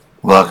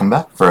Welcome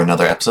back for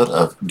another episode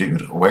of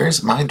Dude,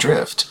 Where's My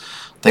Drift?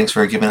 Thanks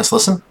for giving us a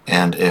listen,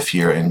 and if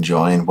you're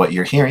enjoying what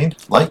you're hearing,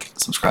 like,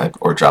 subscribe,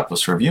 or drop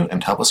us a review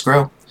and help us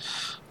grow.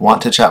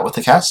 Want to chat with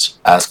the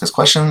cast, ask us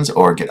questions,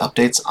 or get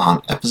updates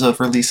on episode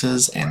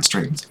releases and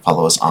streams?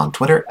 Follow us on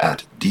Twitter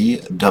at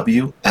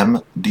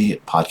DWMD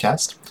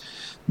Podcast.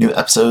 New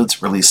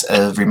episodes release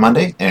every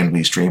Monday, and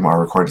we stream our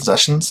recorded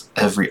sessions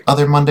every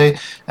other Monday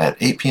at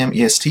 8 p.m.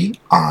 EST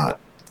on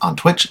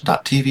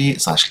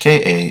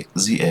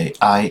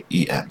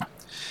twitch.tv/KAZAIEN.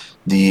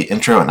 The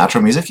intro and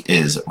outro music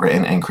is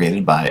written and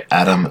created by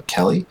Adam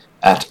Kelly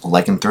at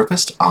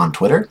Lycanthropist on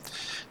Twitter.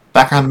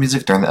 Background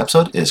music during the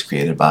episode is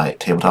created by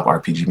Tabletop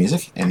RPG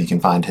Music, and you can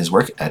find his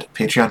work at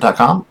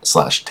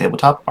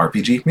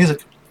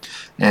patreon.com/tabletop-rpg-music.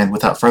 And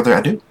without further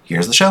ado,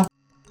 here's the show.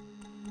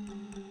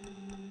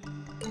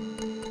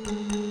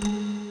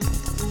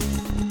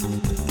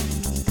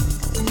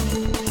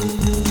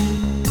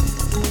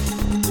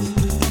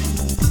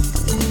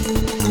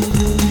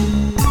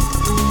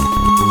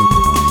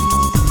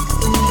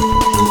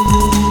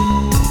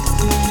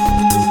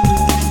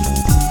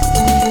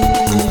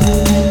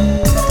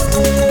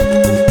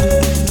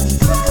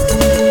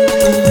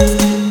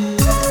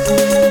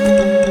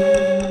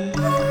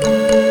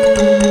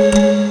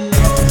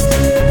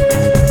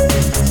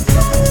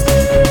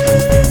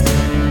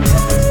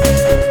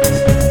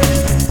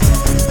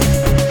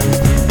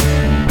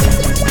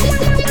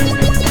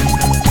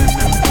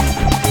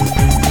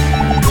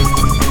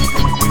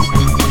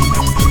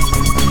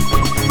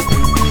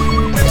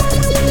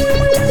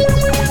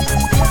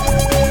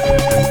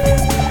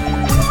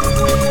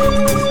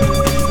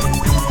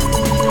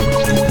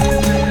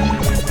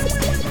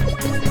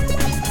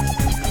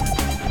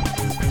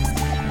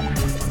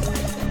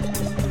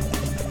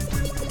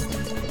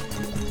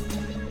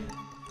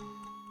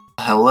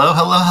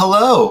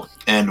 Hello,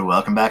 and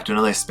welcome back to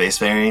another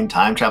spacefaring,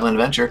 time-traveling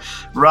adventure,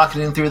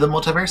 rocketing through the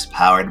multiverse,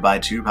 powered by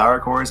two power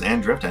cores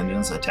and drift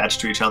engines attached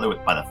to each other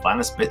by the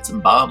finest bits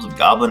and bobs of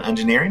goblin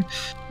engineering,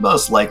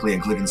 most likely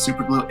including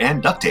superglue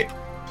and duct tape.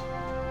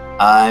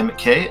 I'm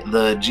Kay,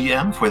 the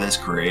GM for this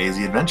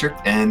crazy adventure,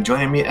 and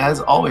joining me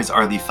as always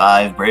are the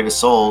 5 bravest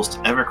souls to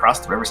ever cross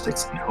the river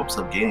Styx in hopes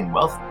of gaining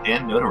wealth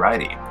and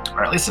notoriety,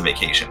 or at least a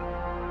vacation.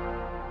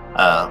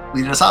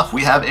 Leading us off,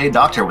 we have a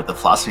doctor with the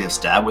philosophy of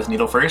stab with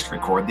needle first,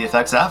 record the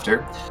effects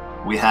after.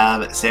 We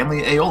have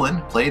Samly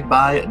Aolin, played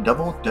by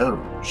Double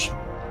Doge.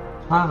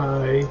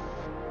 Hi.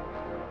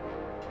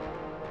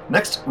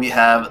 Next, we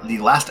have the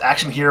last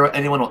action hero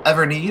anyone will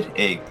ever need,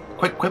 a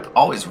quick quip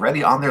always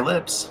ready on their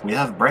lips. We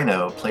have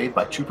Braino, played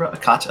by Chupra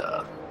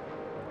Akata.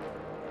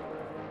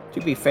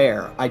 To be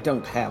fair, I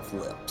don't have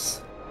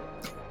lips.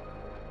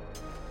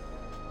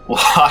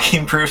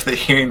 Walking proof that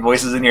hearing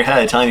voices in your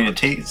head telling you to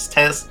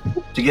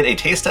get a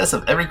taste test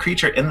of every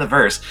creature in the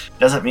verse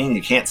doesn't mean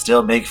you can't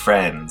still make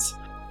friends.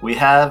 We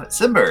have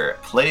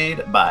Simber,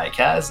 played by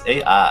Kaz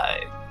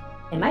AI.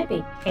 They might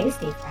be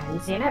tasty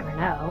friends, you never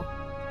know.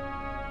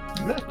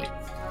 Exactly.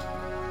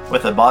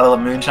 With a bottle of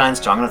moonshine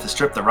strong enough to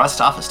strip the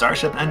rust off a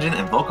starship engine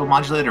and vocal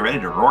modulator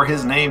ready to roar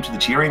his name to the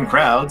cheering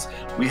crowds,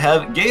 we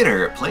have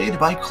Gator, played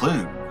by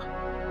Clue.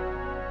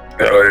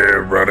 Hell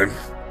yeah, running.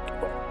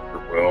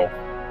 Well,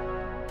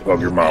 love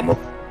your mama.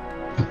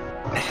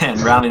 And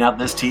rounding out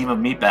this team of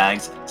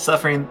meatbags,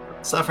 suffering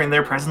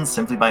their presence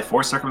simply by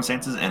forced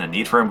circumstances and a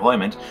need for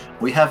employment,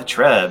 we have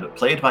Treb,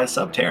 played by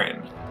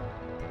Subterran.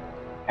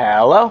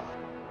 Hello?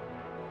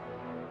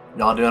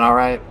 Y'all doing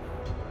alright?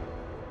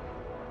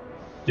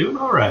 Doing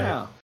alright.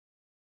 Yeah.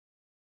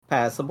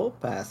 Passable.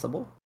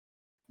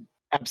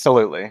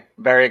 Absolutely.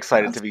 Very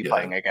excited That's to be good.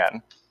 playing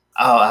again.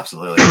 Oh,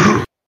 absolutely.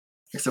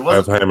 Yes, it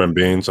As was. ham and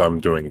beans,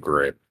 I'm doing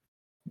great.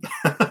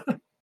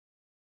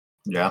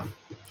 Yeah,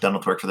 done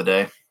with work for the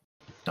day.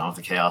 Done with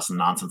the chaos and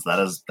nonsense that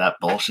is that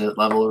bullshit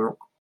level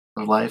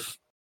of life.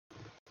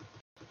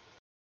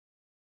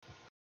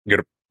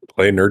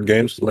 Play nerd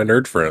games with my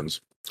nerd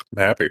friends.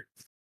 I'm happy.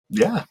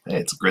 Yeah, hey,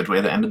 it's a great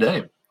way to end a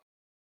day.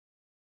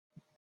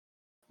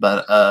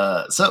 But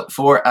so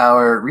for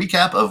our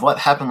recap of what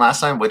happened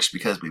last time, which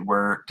because we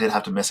did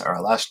have to miss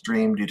our last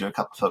stream due to a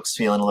couple folks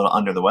feeling a little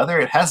under the weather,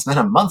 it has been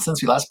a month since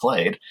we last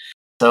played.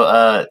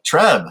 So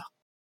Treb,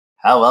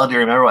 how well do you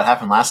remember what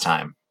happened last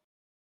time?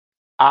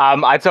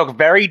 I took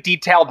very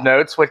detailed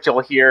notes, which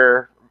you'll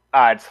hear.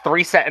 It's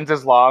 3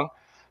 sentences long.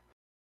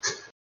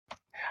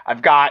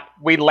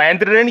 We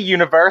landed in a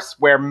universe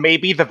where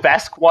maybe the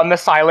Vesk won the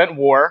Silent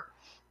War.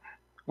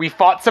 We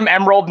fought some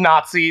Emerald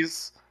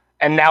Nazis,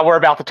 and now we're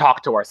about to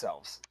talk to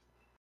ourselves.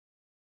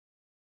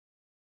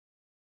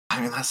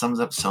 I mean, that sums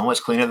up so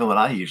much cleaner than what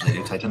I usually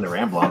do. I tend to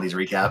ramble on these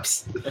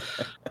recaps.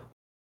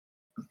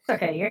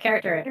 Okay, your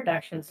character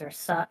introductions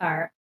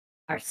are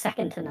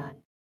second to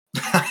none.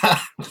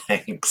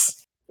 Thanks.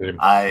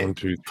 I 1,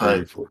 2, 3,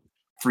 put 4.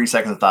 3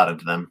 seconds of thought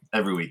into them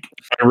every week.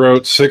 I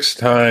wrote 6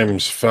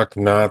 times "fuck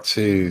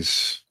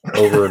Nazis"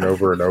 over and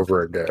over and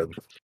over again.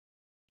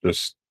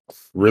 Just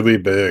really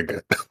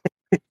big.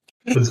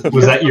 Was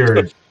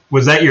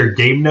that your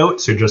game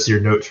notes or just your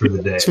notes for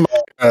the day?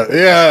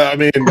 Yeah, I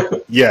mean,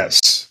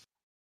 yes.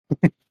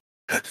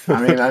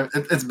 I mean,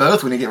 it's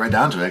both when you get right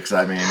down to it. Because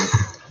I mean,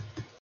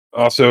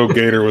 Also,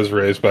 Gator was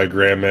raised by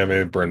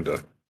Grandmammy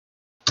Brenda.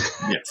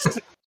 yes,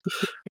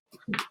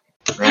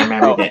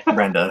 Grandmammy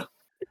Brenda.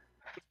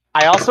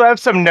 I also have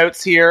some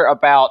notes here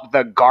about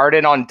the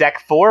garden on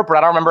deck 4, but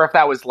I don't remember if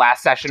that was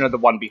last session or the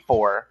one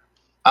before.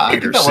 I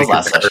think that was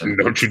last session.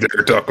 Don't you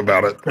dare talk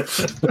about it.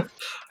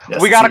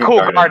 Yes, We the got a secret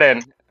cool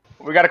garden.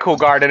 We got a cool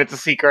garden. It's a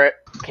secret.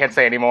 Can't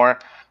say anymore.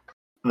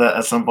 That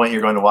at some point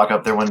you're going to walk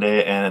up there one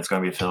day and it's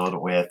going to be filled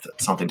with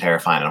something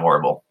terrifying and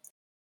horrible.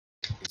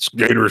 It's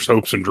Gator's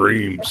hopes and It's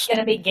dreams.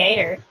 gonna be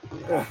Gator.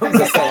 I was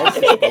gonna say, that's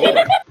just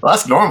Gator. Well,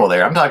 that's normal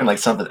there. I'm talking like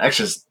something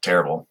extra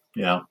terrible.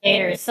 You know?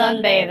 Gator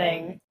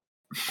sunbathing.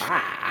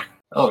 Ah.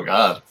 Oh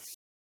God.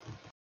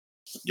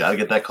 Gotta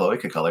get that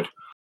cloaca colored.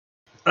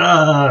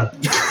 Uh,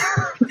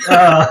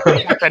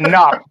 That's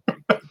enough.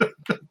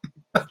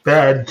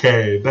 bad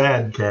K.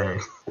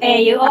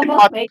 Hey, you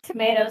almost made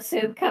tomato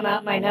soup come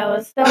out my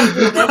nose. Don't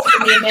do this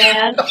to me,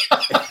 man.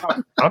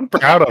 I'm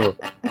proud of him.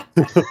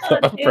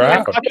 I'm Dude, proud.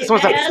 I thought this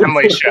was a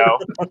family show.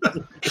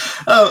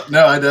 Oh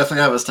no, I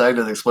definitely have us tagged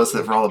as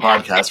explicit for all the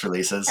podcast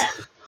releases.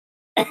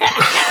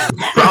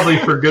 Probably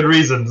for good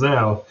reasons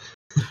now.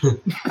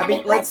 I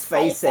mean, let's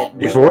face it.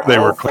 Before they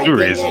were all clue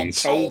thinking it.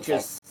 reasons. Kay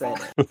just said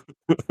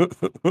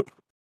it.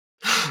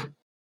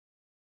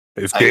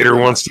 If Gator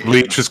wants to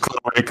bleach his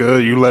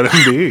cloaca, you let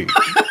him be.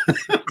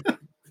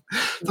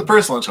 It's a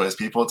personal choice,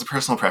 people. It's a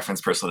personal preference,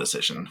 personal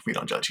decision. We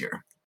don't judge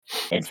here.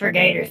 It's for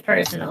Gator's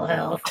personal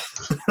health.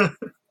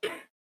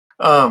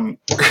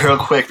 Real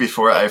quick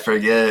before I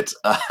forget,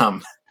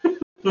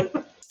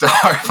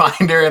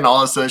 Starfinder and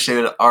all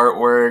associated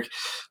artwork,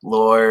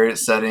 lore,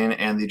 setting,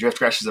 and the Drift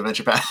Crashers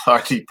Adventure Path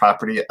are the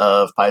property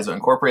of Paizo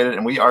Incorporated,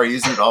 and we are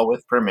using it all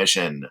with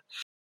permission.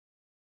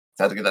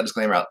 So I have to get that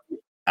disclaimer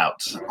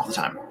out all the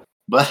time.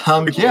 But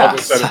yeah.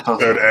 That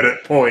episode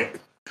edit point.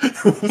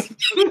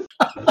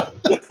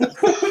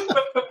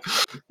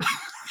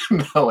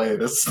 No way,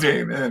 this is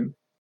staying in.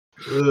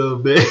 Oh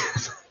man.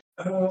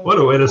 What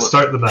a way to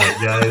start the night,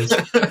 guys.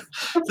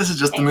 This is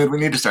just the mood we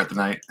need to start the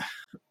night.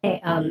 Hey,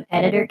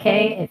 Editor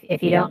K,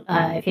 if you don't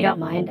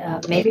mind,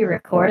 maybe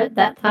record it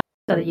that time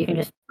so that you can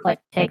just like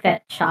take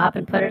that chop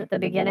and put it at the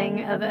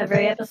beginning of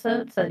every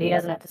episode, so that he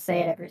doesn't have to say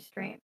it every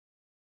stream.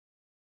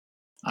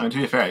 I mean, to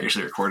be fair, I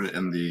usually record it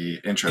in the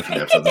intro for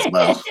the episodes as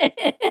well.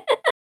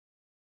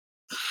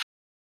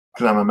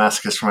 Because I'm a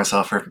masochist for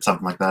myself or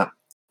something like that.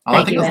 Oh,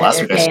 I think it was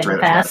last week I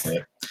straight up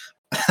forgot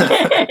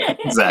it.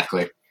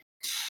 Exactly.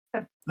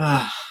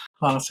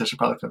 Honestly, I should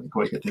probably think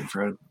of a good thing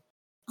for a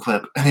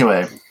clip.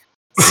 Anyway,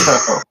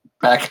 so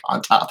back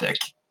on topic.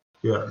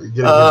 Yeah,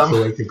 get a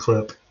good like a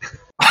clip.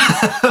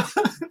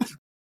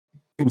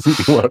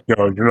 What?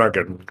 No, you're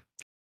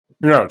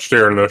not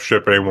steering this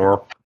ship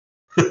anymore.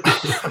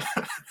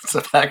 So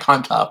back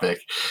on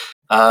topic.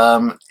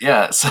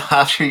 Yeah, so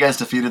after you guys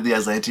defeated the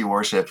Aslanti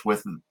warship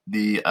with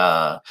the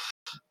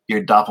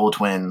your doppel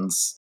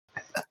twins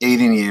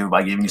aiding you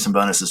by giving you some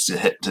bonuses to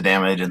hit to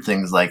damage and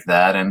things like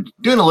that, and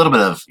doing a little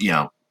bit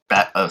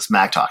of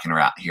smack talking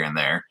around here and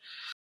there.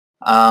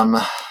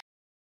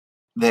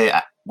 They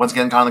once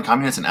again called the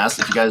communists and asked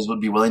if you guys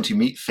would be willing to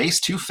meet face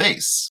to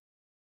face.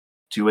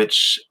 To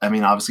which, I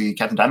mean, obviously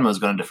Captain Dynamo is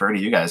going to defer to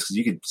you guys because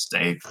you could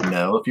say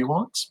no if you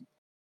want,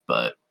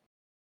 but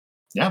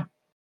yeah.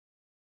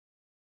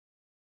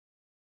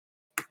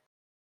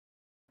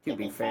 To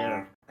be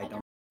fair, I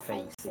don't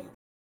face it.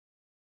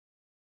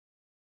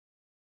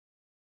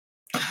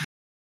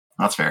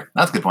 That's fair.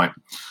 That's a good point.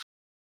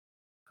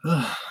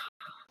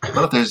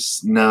 But if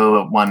there's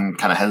no one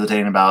kind of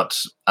hesitating about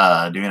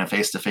doing a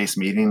face-to-face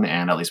meeting,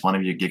 and at least one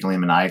of you giggling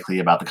maniacally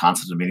about the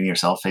concept of meeting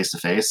yourself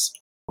face-to-face,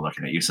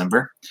 looking at you,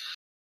 Simber.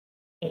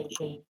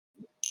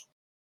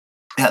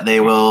 Yeah, they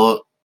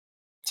will.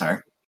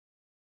 Sorry.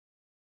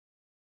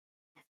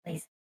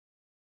 Please.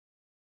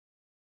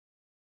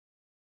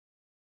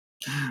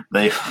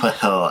 They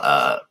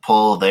will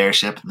pull their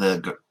ship,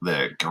 the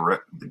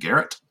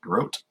Garrett,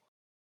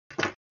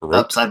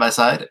 up side by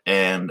side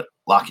and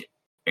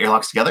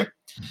airlocks together,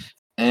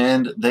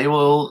 and they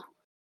will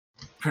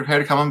prepare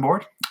to come on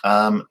board.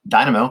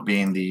 Dynamo,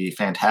 being the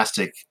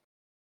fantastic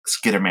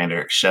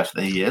skittermander chef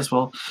that he is,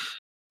 will,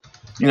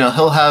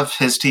 he'll have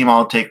his team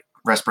all take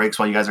rest breaks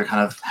while you guys are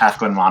kind of half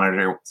going to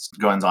monitor what's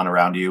going on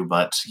around you,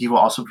 but he will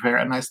also prepare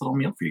a nice little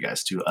meal for you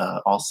guys to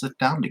all sit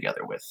down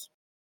together with.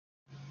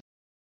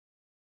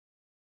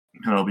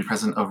 And it'll be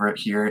present over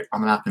here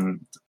on the map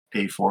in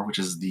A4, which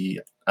is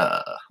the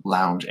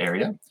lounge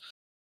area.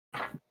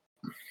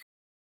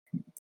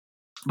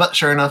 But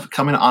sure enough,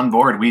 coming on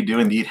board, we do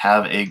indeed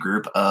have a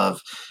group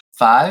of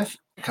 5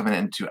 coming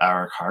into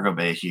our cargo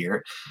bay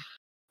here.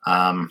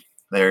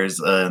 There's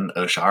an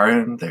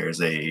Osharan,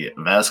 there's a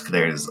Vesk,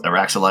 there's a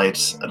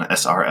Raxolite, an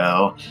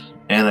SRO,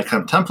 and a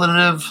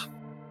Contemplative.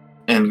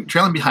 And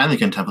trailing behind the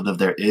Contemplative,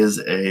 there is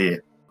a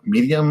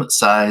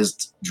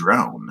medium-sized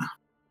drone.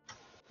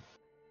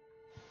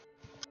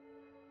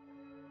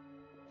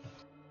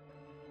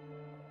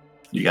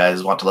 You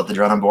guys want to let the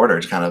drone on board, or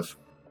just kind of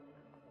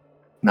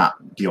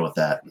not deal with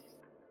that?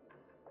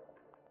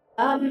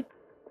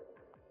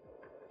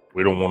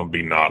 We don't want to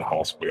be not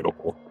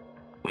hospitable.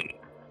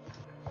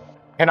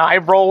 Can I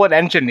roll an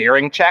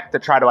engineering check to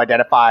try to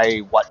identify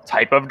what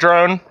type of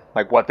drone?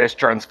 Like what this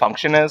drone's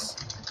function is?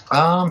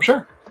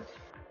 Sure.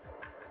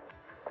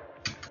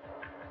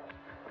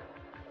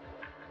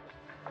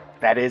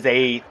 That is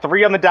a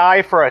 3 on the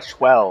die for a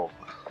 12.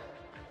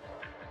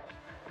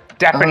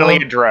 Definitely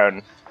a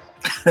drone.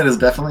 It is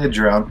definitely a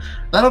drone.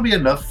 That'll be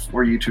enough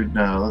for you to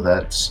know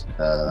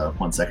that.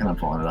 1 second, I'm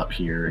pulling it up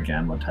here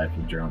again. What type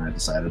of drone I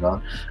decided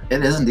on?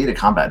 It is indeed a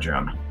combat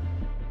drone.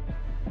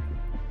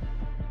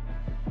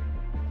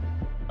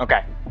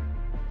 Okay.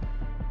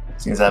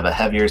 Seems to have a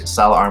heavier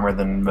style armor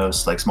than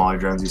most like smaller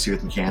drones you see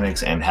with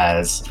mechanics, and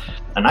has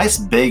a nice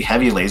big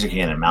heavy laser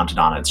cannon mounted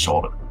on its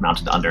shoulder,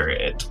 mounted under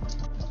it.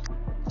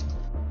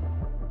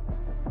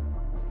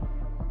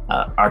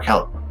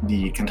 Arkel,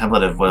 the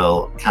contemplative,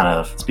 will kind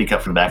of speak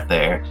up from back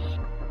there.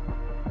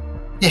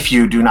 If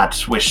you do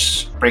not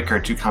wish Breaker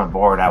to come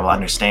aboard, I will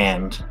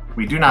understand.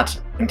 We do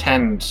not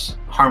intend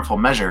harmful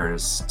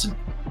measures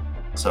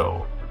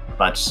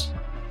but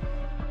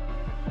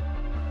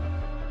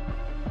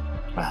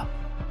well,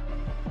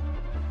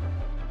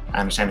 I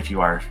understand if you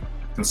are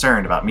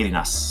concerned about meeting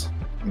us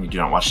and you do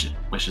not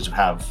wish to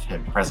have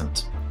him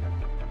present.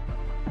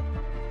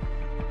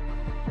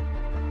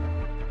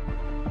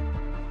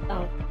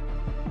 Oh,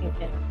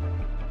 okay.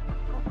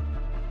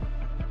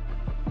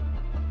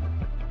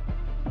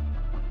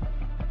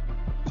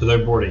 So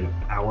they're boarding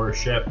our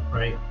ship,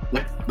 right?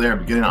 Yep, they are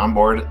getting on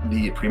board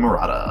the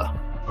Primorata.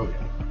 Okay.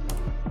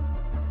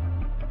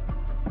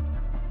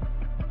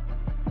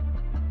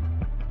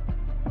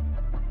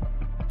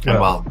 And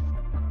while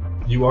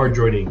you are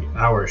joining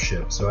our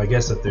ship, so I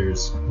guess that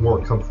there's more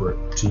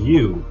comfort to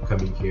you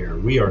coming here.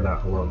 We are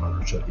not alone on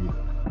our ship either.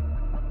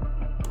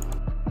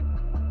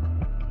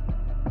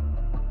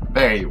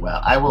 very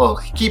well, I will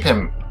keep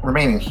him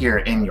remaining here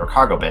in your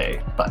cargo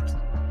bay, but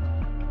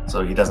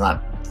so he is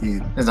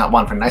not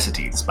one for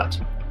niceties, but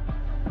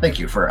thank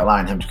you for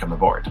allowing him to come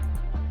aboard.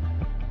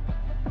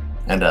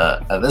 And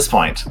at this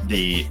point,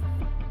 the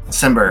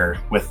Simber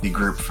with the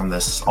group from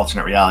this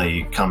alternate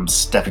reality comes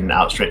stepping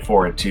out straight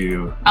forward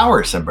to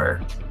our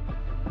Simber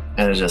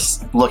and is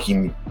just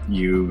looking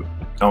you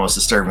almost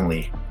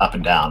disturbingly up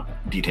and down,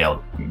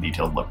 detailed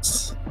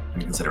looks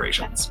and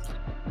considerations.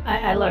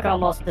 I look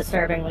almost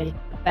disturbingly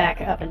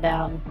back up and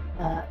down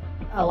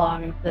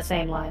along the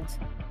same lines.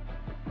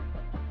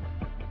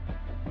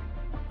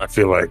 I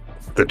feel like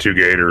the two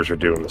gators are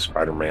doing the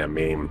Spider-Man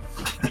meme,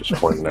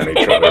 just pointing at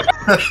each other.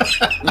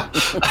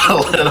 A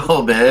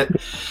little bit.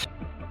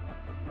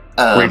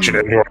 Reaching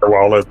into our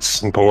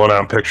wallets and pulling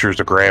out pictures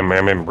of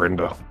Grandmammy and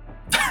Brenda.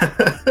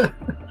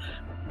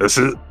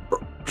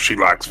 She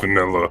likes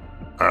vanilla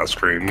ice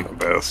cream the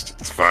best.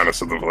 It's the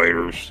finest of the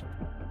flavors.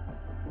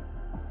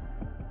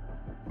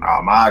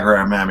 Oh, my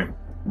grandmammy,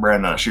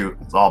 Brenda,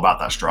 it's all about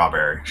that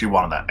strawberry. She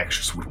wanted that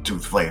extra sweet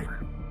tooth flavor.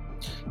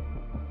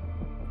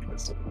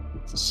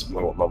 It's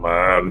blowing my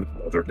mind.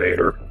 Other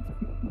dater.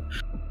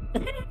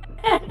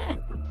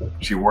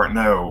 She weren't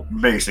no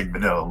basic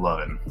vanilla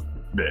loving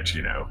bitch,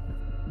 you know.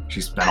 She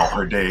spent all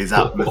her days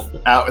out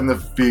in the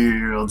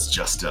fields,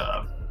 just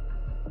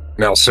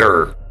Now,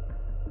 sir,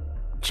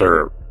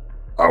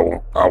 I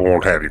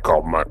won't have you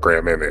call my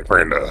grandmammy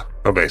Brenda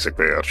a basic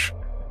bitch.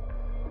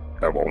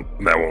 That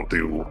won't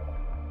do.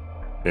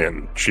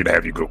 And she'd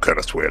have you go cut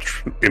a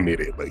switch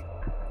immediately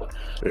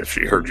if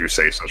she heard you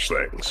say such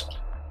things.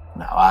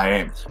 No, I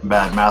ain't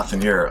bad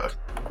mouthing your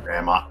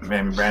grandma,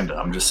 Mammy Brenda.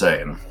 I'm just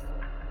saying,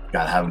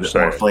 gotta have a bit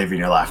more flavor in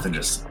your life than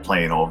just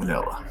plain old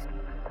vanilla.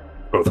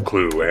 Both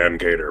Clue and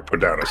Gator put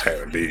down his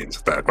ham and beans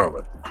at that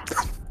moment.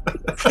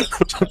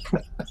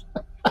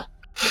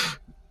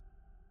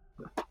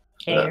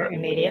 Gator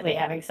immediately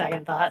having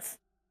second thoughts.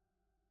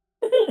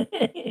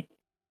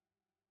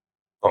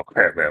 Oh,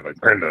 man, like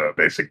Brenda,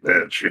 basic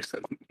bitch.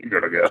 You're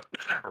gonna get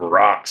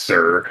rocked,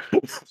 sir.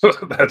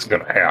 That's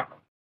gonna happen.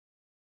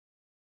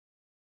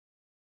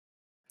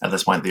 At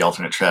this point, the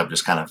alternate Treb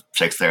just kind of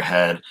shakes their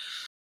head.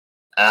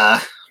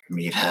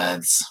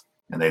 Meatheads.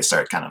 And they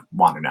start kind of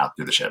wandering out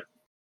through the ship.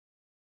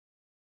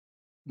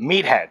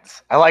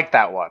 Meatheads. I like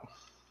that one.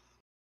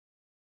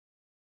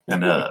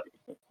 And the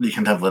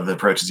contemplative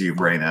approaches you,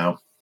 Braino.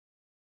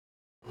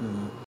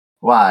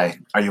 Why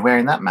are you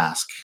wearing that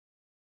mask?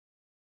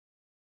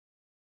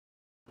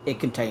 It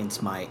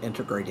contains my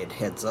integrated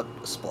heads-up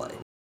display.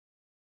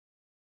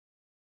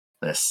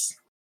 This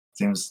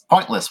seems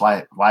pointless.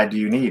 Why do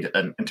you need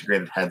an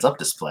integrated heads-up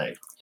display?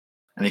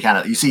 And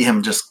you see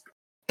him just,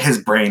 his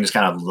brain just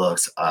kind of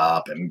looks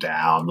up and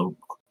down, the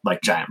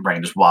like giant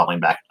brain just wobbling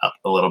back up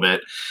a little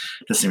bit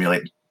to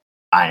simulate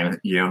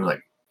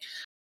like,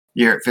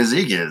 your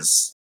physique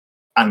is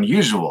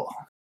unusual.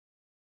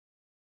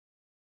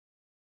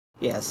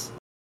 Yes,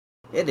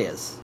 it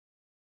is.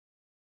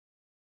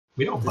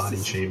 We don't body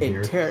shame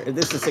here.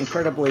 This is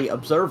incredibly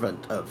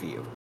observant of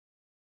you.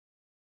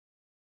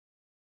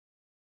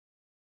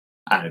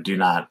 I do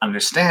not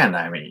understand.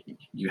 I mean,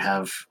 you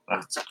have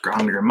a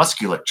stronger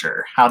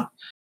musculature. I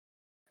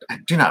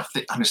do not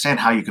understand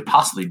how you could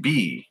possibly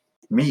be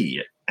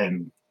me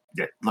and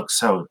It looks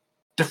so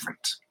different.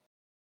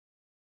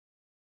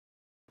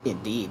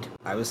 Indeed,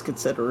 I was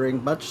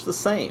considering much the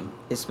same,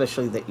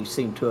 especially that you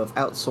seem to have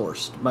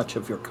outsourced much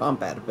of your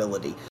combat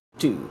ability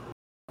to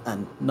a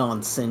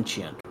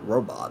non-sentient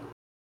robot.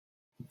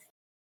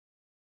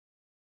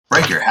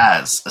 Breaker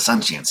has a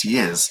sentience. He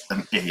is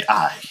an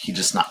AI. He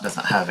just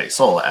doesn't have a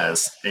soul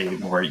as a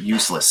more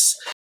useless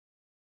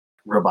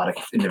robotic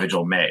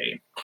individual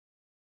may.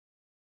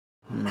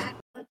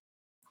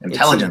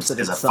 Intelligence that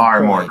is a at some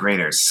far more point-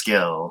 greater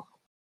skill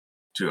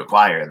to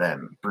acquire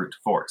than brute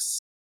force.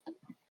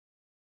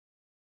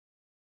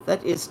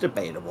 That is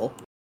debatable.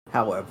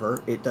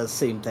 However, it does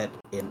seem that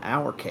in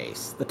our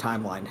case, the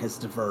timeline has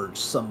diverged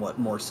somewhat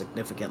more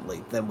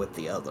significantly than with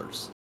the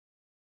others.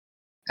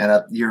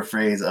 And your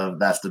phrase of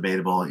 "that's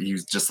debatable," you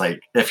just like,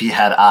 if he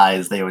had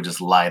eyes, they would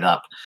just light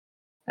up.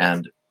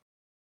 And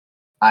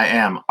I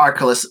am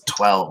Arculus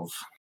 12.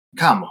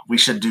 Come, we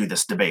should do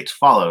this debate.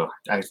 Follow.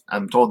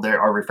 I'm told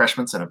there are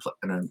refreshments and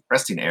a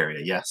resting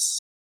area, yes?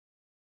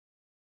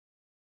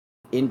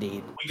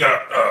 Indeed. We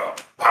got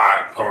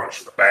pie punch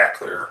in the back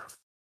there.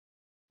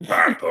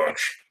 Pie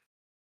punch.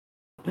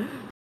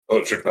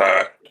 Punch your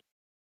pie.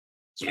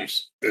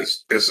 This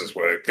is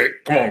what. Okay,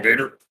 come on,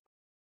 Gator.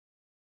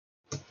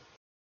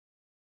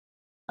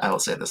 I will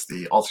say this,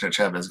 the alternate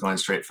Treb is going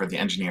straight for the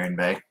engineering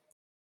bay.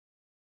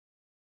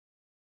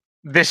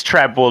 This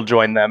Treb will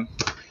join them.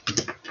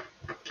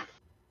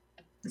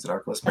 Is it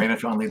Arculus? Brain,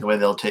 if you want to lead the way,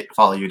 they'll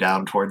follow you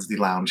down towards the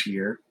lounge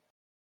here.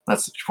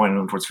 That's pointing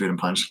them towards Food and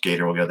Punch.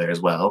 Gator will go there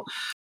as well.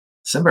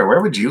 Simber,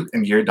 where would you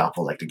and your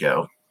doppel like to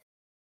go?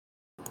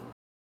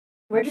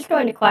 We're just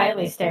going to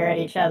quietly stare at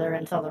each other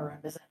until the room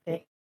is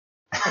empty,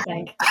 I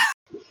think.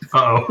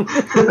 Uh-oh.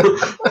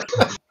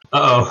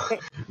 Uh-oh.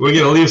 We're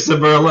going to leave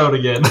Simber alone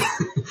again.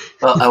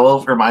 Well, I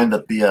will remind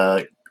that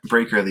the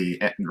Breaker,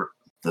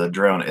 the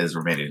drone, is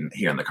remaining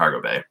here in the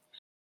cargo bay.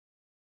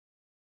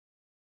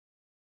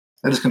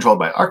 It is controlled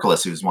by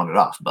Arculus, who's wandered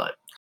off, but...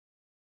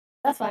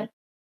 That's fine.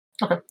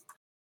 Okay.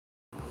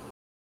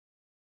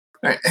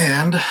 Alright,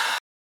 and...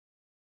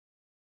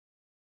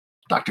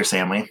 Dr.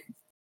 Samley,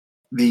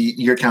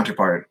 your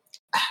counterpart,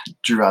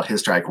 drew out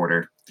his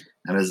tricorder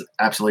and is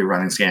absolutely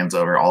running scans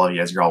over all of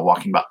you as you're all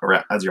walking by,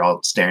 as you're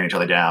all staring each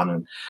other down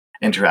and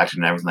interacting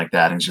and everything like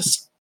that, and it's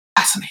just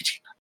fascinating.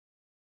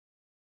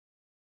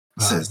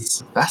 This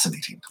is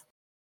fascinating.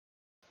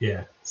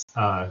 Yeah.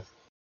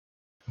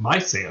 My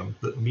Sam,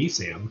 me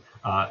Sam,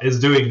 is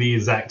doing the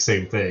exact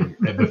same thing.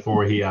 And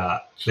before they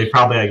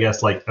probably, I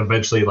guess, like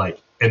eventually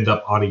like end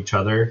up on each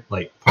other,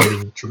 like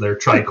pointing their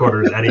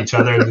tricorders at each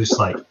other, and just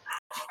like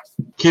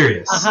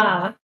curious.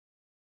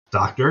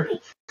 Doctor.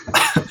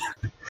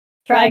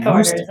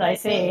 Tricorders, I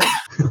see.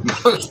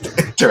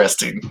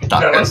 Interesting,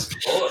 Doctor.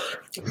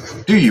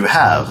 Do you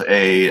have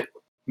a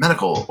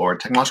medical or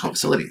technological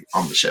facility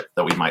on the ship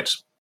that we might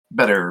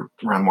better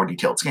run more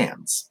detailed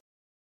scans?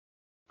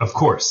 Of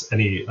course.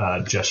 And he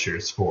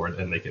gestures forward,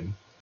 and they can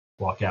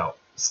walk out,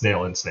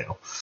 snail and snail.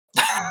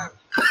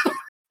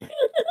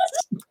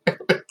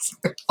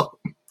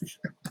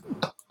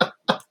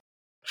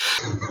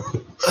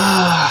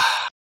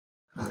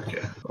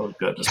 Okay. Oh,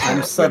 good.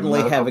 I'm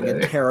suddenly having a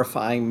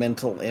terrifying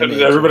mental image.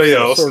 And everybody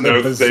else sort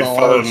of knows they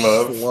fall in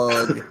love.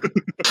 Slug.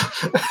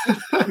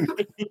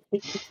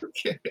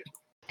 Okay.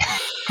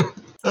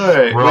 All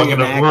right. We're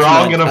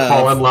all gonna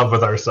fall in love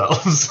with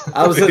ourselves.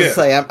 I was going to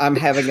say, I'm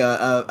having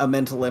a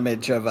mental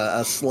image of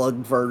a slug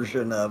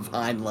version of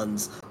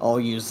Heinlein's All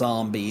You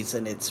Zombies,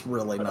 and it's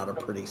really not a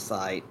pretty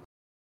sight.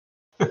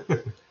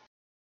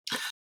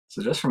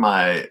 So just for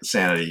my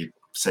sanity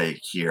sake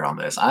here on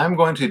this, I'm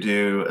going to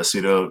do a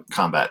pseudo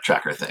combat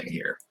tracker thing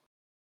here.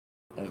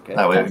 Okay.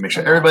 That way we can make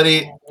sure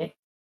everybody,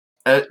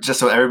 just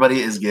so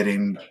everybody is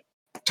getting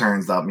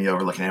turns without me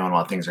overlooking anyone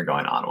while things are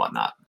going on and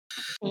whatnot.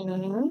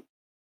 Mm-hmm.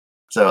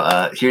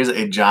 So here's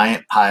a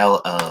giant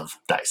pile of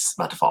dice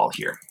about to fall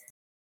here.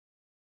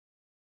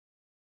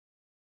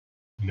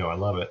 You know, I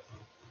love it.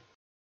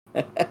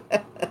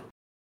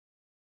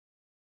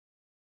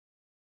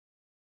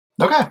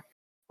 Okay.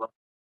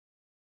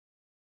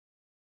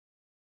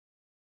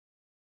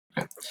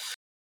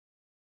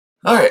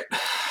 All right.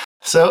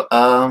 So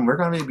we're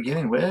going to be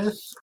beginning with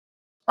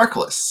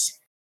Arculus.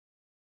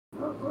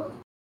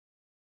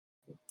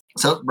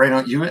 So,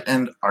 Brayno, you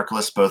and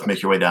Arculus both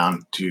make your way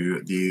down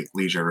to the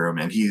leisure room,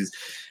 and he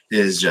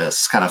is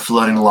just kind of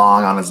floating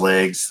along on his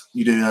legs.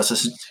 You do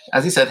notice,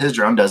 as he said, his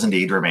drone does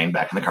indeed remain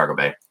back in the cargo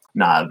bay,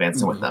 not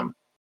advancing with them.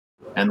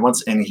 And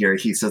once in here,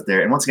 he sits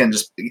there, and once again,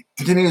 just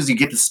continues. You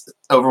get this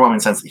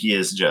overwhelming sense that he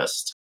is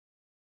just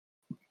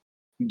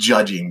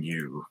judging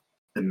you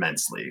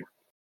immensely.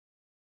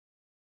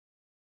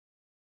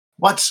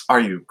 What are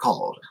you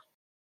called?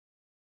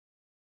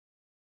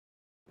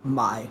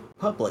 My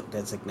public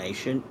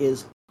designation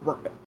is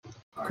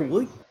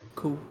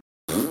cool.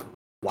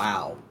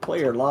 Wow,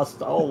 player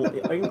lost all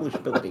English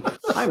ability.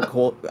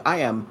 I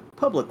am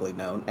publicly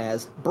known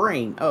as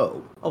Brain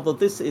O, although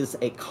this is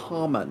a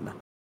common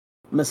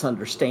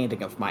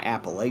misunderstanding of my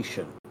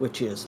appellation,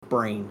 which is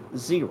Brain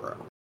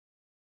Zero.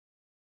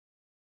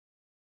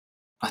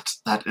 But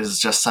that is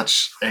just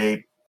such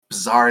a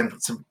bizarre and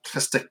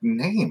simplistic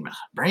name.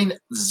 Brain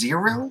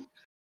Zero?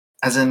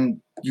 As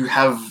in, you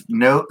have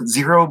no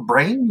zero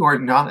brain? You are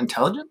not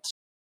intelligent?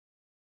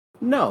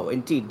 No,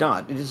 indeed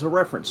not. It is a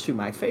reference to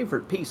my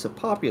favorite piece of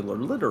popular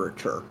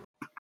literature,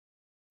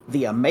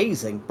 The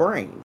Amazing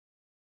Brain,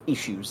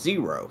 Issue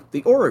 0,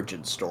 The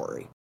Origin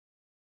Story.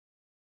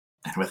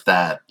 And with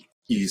that,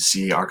 you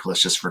see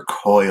Archelaus just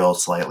recoil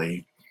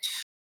slightly.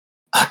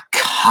 A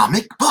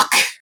comic book?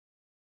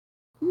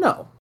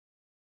 No,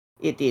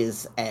 it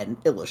is an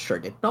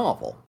illustrated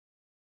novel.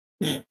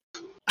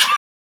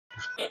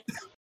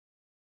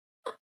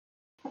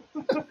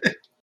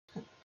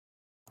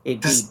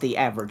 Indeed, the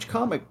average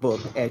comic book,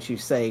 as you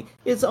say,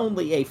 is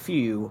only a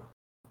few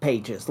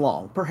pages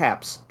long,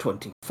 perhaps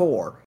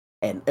 24.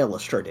 An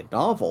illustrated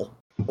novel,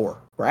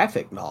 or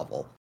graphic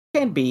novel,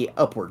 can be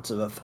upwards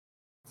of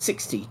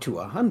 60 to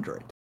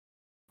 100.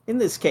 In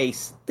this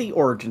case, the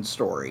origin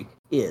story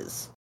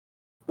is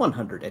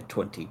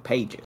 120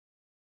 pages.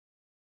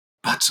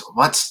 But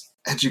what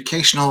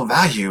educational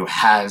value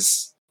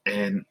has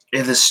an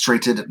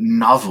illustrated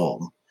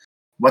novel?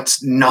 What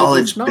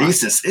knowledge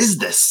basis is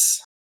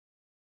this?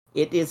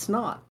 It is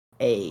not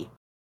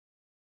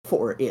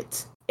for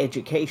its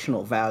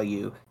educational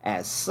value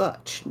as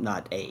such,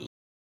 not a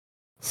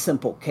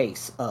simple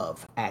case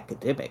of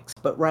academics,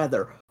 but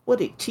rather what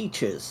it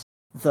teaches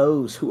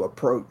those who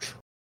approach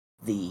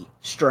the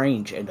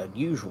strange and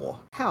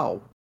unusual,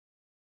 how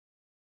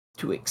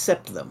to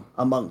accept them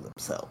among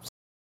themselves.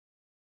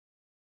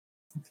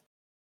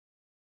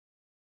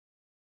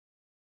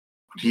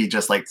 He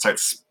just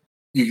starts.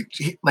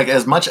 Like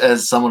as much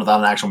as someone without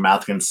an actual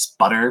mouth can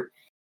sputter,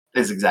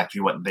 is exactly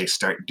what they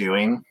start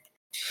doing.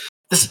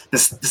 This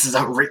is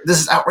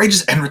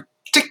outrageous and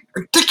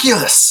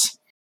ridiculous.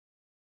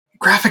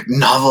 Graphic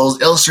novels,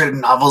 illustrated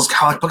novels,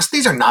 comic books,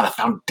 these are not a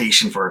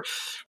foundation for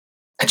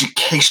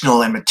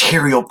educational and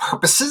material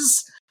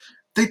purposes.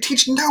 They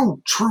teach no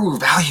true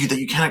value that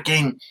you cannot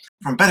gain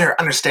from better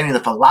understanding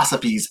the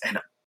philosophies and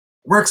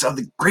works of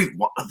the great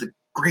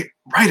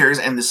writers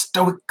and the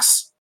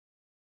Stoics.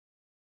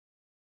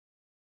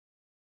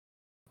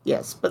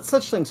 Yes, but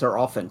such things are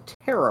often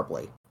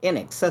terribly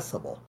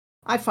inaccessible.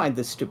 I find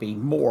this to be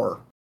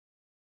more,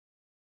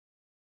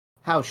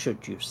 how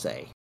should you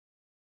say,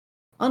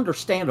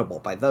 understandable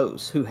by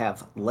those who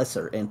have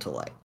lesser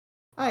intellect.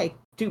 I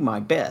do my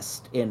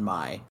best in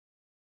my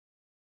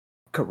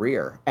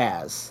career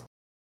as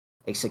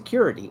a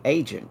security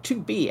agent to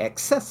be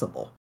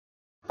accessible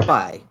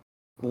by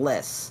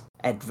less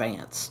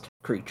advanced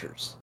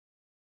creatures.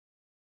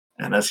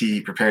 And as he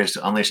prepares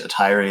to unleash a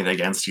tirade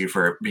against you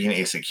for being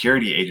a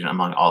security agent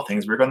among all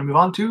things, we're going to move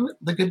on to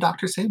the good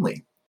Dr.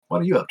 Samley.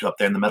 What are you up to up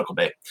there in the medical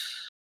bay?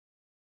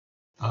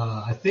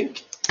 I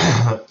think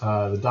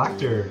the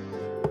doctor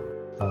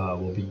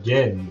will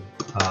begin.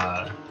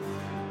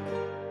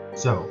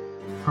 So,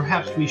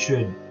 perhaps we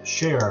should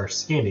share our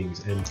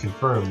scannings and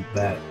confirm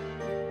that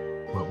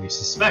what we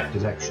suspect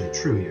is actually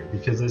true here,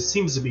 because there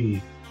seems to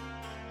be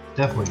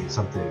definitely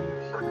something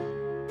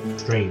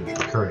strange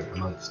occurring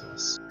amongst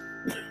us.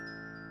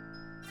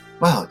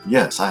 Well,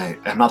 yes, I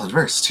am not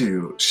adverse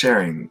to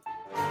sharing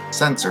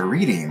sensor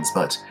readings,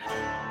 but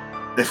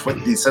if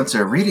what these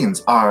sensor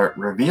readings are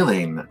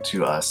revealing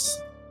to us,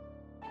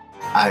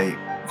 I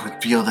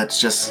would feel that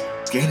just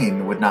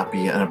scanning would not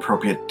be an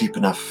appropriate deep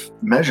enough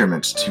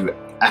measurement to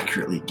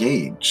accurately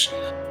gauge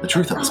the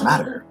truth of this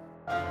matter.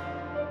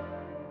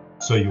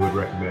 So you would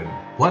recommend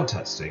blood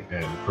testing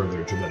and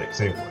further genetic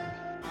sampling?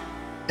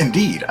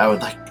 Indeed, I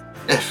would like,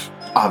 if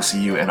obviously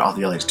you and all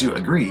the others do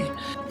agree,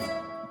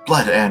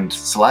 blood and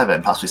saliva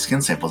and possibly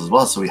skin samples as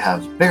well, so we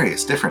have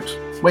various different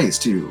ways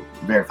to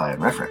verify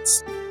and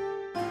reference.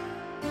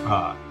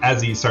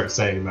 As he starts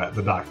saying that,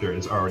 the doctor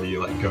is already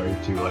going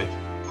to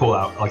pull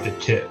out a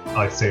kit,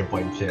 a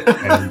sampling kit,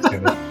 and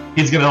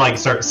he's gonna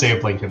start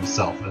sampling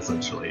himself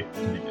essentially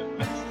to begin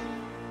with.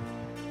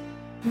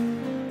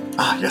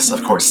 Ah, yes,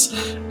 of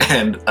course.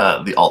 And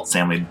the alt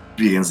family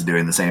begins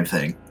doing the same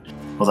thing.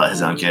 Pulls out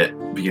his own kit,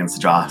 begins to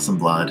draw some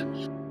blood,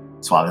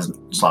 swab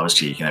his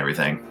cheek and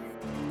everything.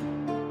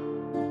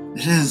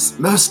 It is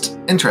most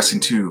interesting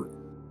to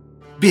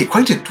be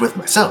acquainted with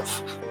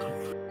myself.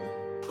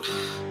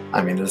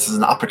 I mean, this is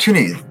an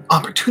opportunity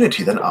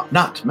that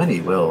not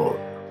many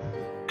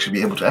should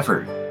be able to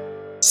ever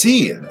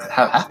see and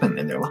have happen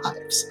in their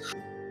lives.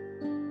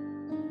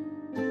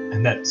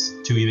 And that's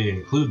to even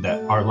include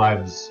that our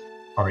lives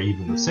are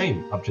even the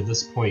same. Up to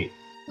this point,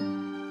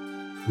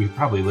 we've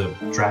probably lived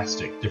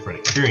drastic different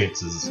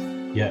experiences,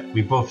 yet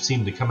we both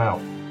seem to come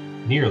out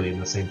nearly in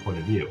the same point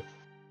of view.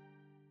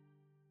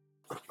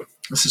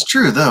 This is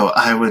true, though.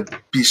 I would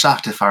be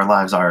shocked if our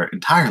lives are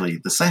entirely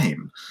the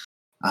same.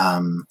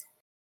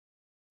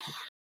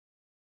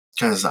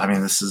 Because,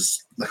 this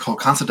is the whole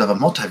concept of a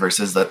multiverse,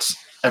 is that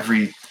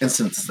every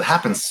instance that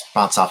happens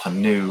spouts off a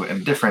new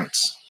and different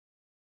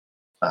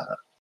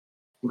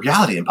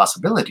reality and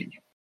possibility.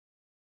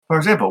 For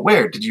example,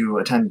 where did you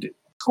attend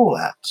school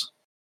at?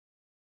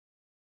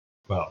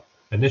 Well,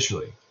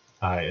 initially,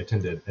 I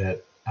attended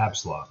at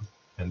Absalom,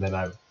 and then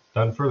I've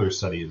done further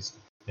studies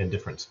in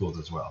different schools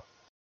as well.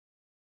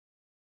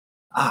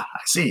 Ah, I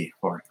see.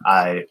 For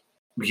I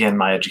began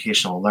my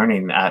educational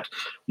learning at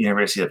the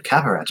University of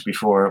Cabaret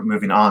before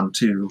moving on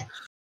to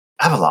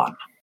Avalon.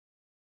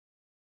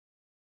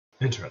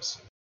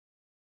 Interesting.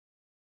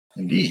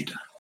 Indeed.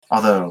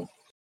 Although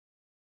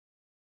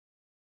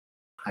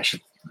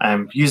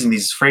I'm using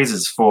these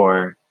phrases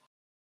for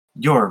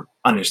your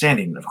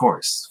understanding, of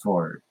course.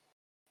 For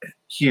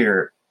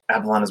here,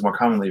 Avalon is more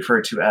commonly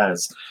referred to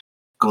as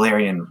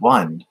Galarian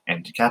 1,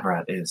 and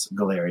Cabaret is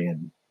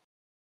Galarian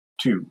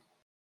 2.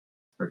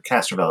 Or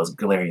Castrovel is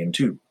Galarian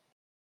 2.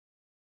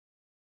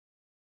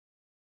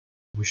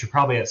 We should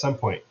probably at some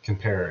point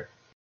compare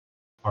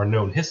our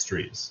known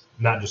histories,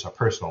 not just our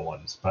personal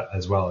ones, but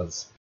as well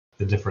as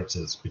the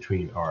differences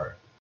between our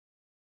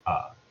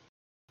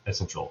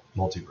essential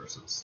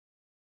multiverses.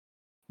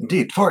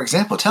 Indeed. For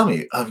example, tell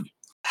me,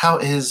 how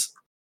is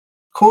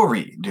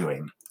Corey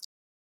doing?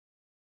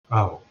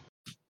 Oh,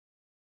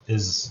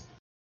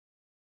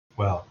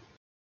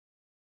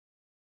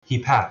 he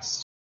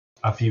passed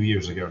a few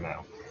years ago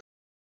now.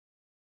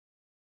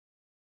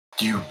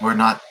 You were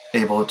not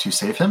able to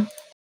save him?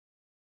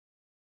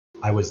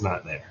 I was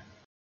not there.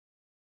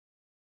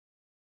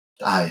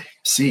 I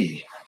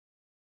see.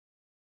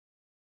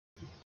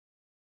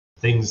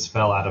 Things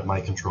fell out of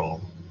my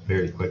control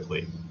very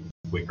quickly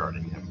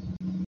regarding him.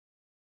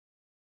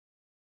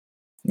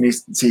 You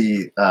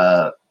see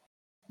the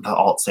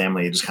Alt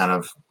family just kind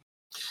of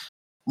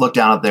look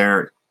down at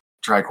their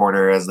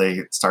tricorder as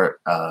they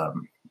start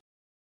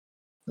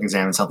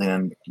examining something,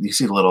 and you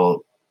see the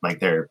little, like,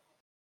 their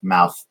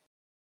mouth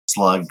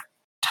slug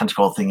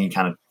tentacle thingy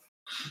kind of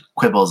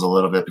quibbles a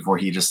little bit before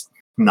he just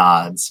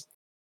nods.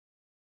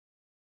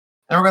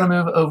 And we're going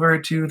to move over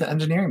to the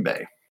engineering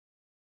bay,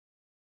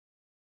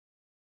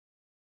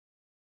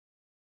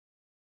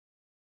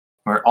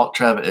 where Alt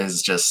Treb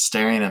is just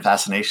staring in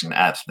fascination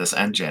at this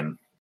engine.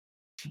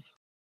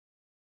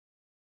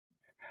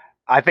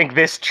 I think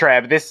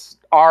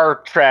our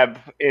Treb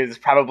is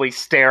probably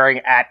staring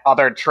at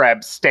other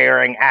Trebs,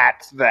 staring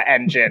at the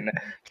engine,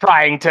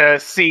 trying to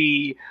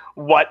see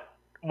what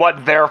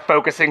they're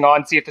focusing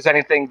on, see if there's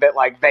anything that,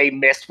 like, they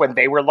missed when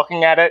they were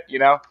looking at it, you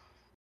know?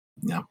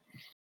 Yeah.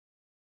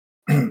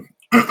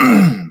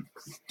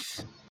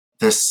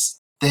 This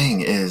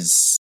thing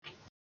is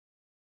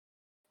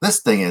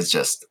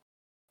just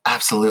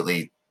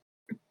absolutely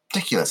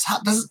ridiculous. How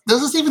does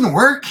this even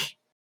work?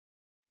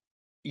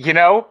 You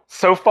know,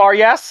 so far,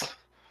 yes.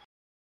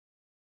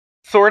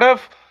 Sort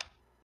of.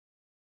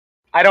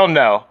 I don't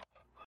know.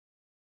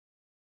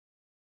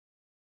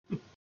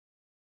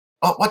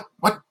 Oh,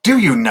 what do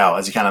you know?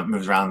 As he kind of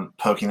moves around,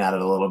 poking at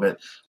it a little bit.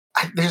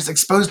 There's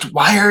exposed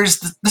wires.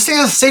 This thing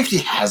is a safety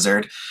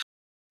hazard.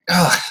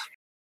 Ugh.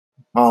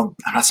 Well,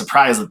 I'm not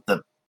surprised that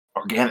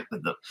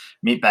the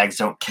meat bags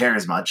don't care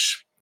as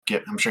much.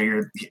 I'm sure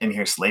you're in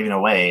here slaving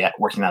away,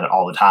 working at it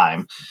all the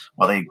time,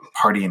 while they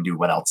party and do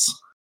what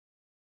else?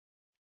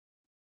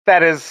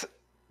 That is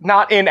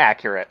not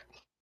inaccurate.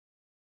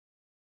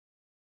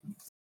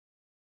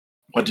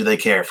 What do they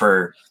care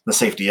for the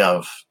safety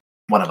of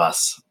one of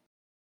us?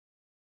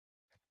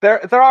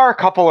 There are a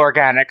couple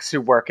organics who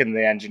work in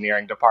the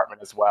engineering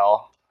department as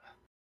well.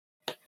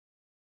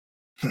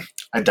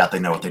 I doubt they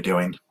know what they're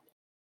doing.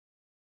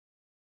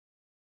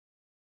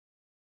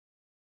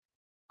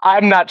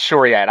 I'm not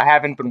sure yet. I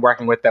haven't been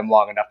working with them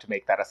long enough to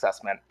make that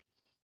assessment.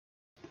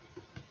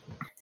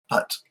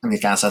 But let me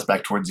kind of says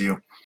back towards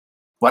you.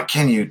 What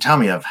can you tell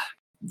me of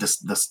this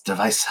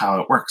device,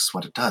 how it works,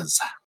 what it does,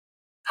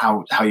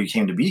 how you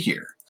came to be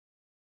here?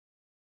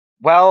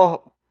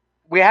 Well,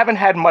 we haven't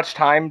had much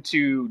time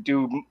to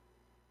do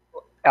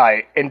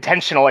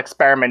intentional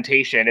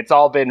experimentation. It's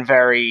all been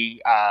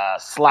very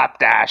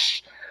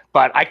slapdash.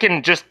 But I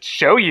can just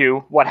show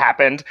you what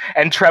happened.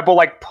 And Treb will,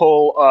 like,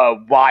 pull a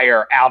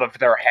wire out of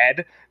their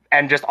head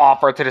and just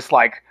offer to just,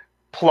 like,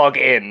 plug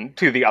in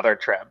to the other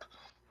Treb.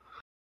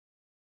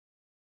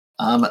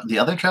 The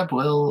other Treb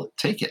will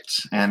take it,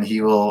 and he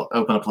will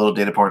open up a little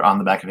data port on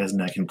the back of his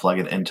neck and plug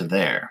it into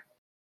there.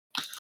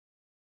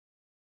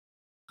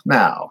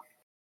 Now,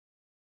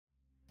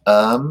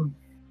 and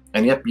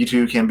yep, you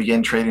two can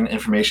begin trading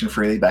information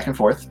freely back and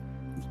forth.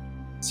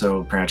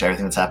 So pretty much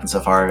everything that's happened so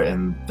far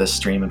in this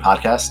stream and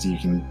podcast, you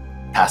can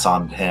pass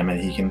on to him,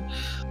 and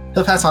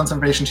he'll pass on some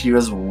information to you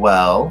as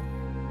well.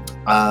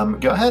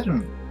 Go ahead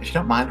and, if you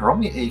don't mind, roll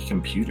me a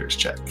computers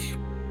check.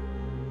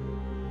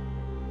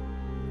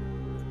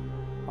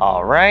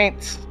 All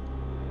right.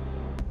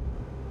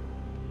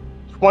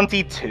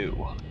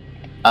 22.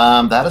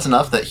 That is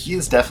enough that he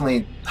is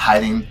definitely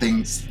hiding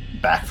things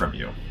back from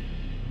you.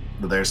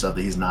 There's stuff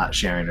that he's not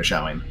sharing or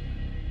showing.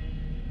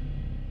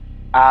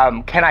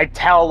 Can I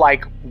tell,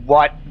 like,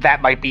 what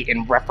that might be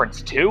in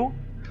reference to?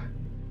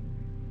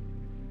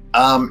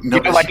 No. You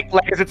know, like,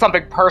 is it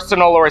something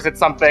personal, or is it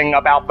something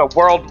about the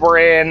world we're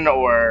in,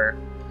 or?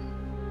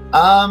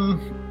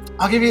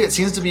 I'll give you. It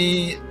seems to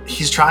be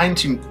he's trying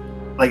to,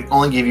 like,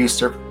 only give you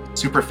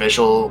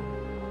superficial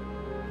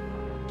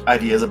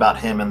ideas about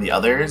him and the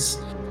others,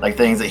 like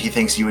things that he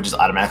thinks you would just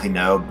automatically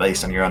know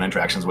based on your own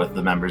interactions with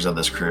the members of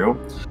this crew.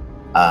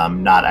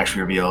 Not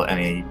actually reveal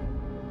any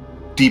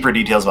deeper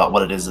details about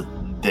what it is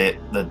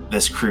that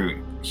this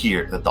crew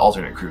here, that the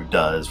alternate crew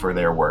does for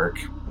their work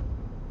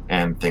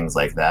and things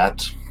like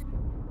that.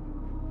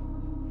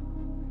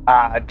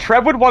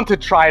 Trev would want to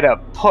try to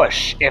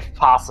push if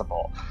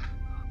possible.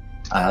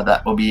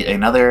 That will be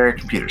another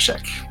computer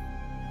check.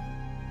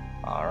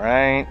 All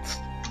right.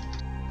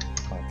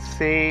 Let's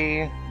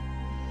see.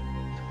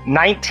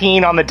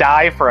 19 on the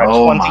die for a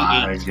 28.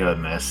 My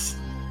goodness.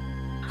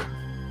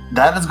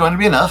 That is going to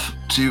be enough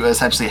to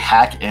essentially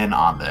hack in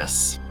on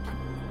this,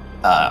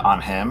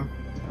 on him.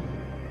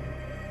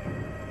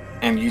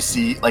 And you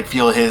see,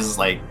 feel his,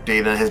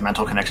 data, his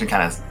mental connection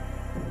kind of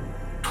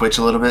twitch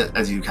a little bit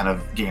as you kind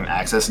of gain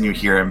access, and you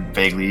hear him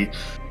vaguely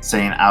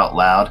saying out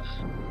loud,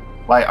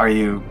 why are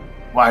you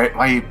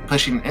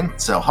pushing in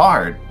so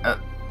hard?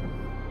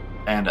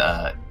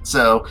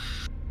 So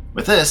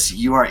with this,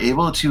 you are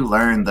able to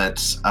learn that,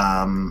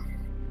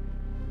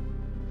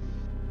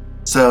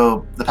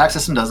 so the pact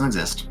system doesn't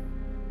exist.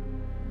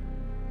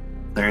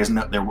 There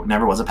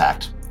never was a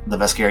pact. The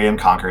Veskarium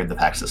conquered the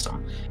pact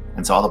system.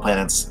 And so all the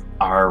planets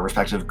are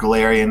respective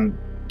Galarian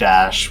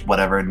dash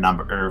whatever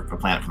number or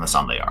planet from the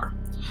sun they are.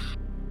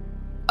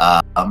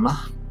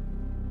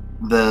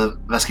 The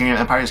Veskarian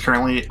Empire is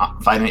currently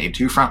fighting a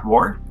two-front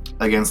war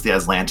against the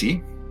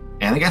Aslanti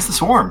and against the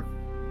Swarm.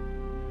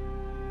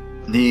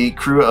 The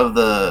crew of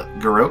the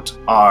Garrote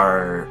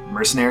are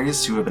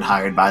mercenaries who have been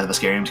hired by the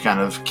Veskarium to kind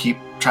of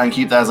try and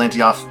keep the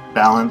Aslanti off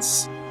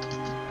balance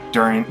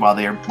while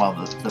the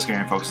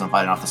Veskarium focus on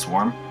fighting off the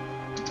Swarm.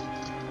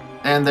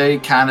 And they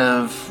kind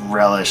of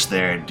relish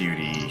their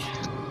duty,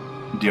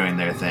 doing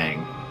their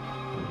thing,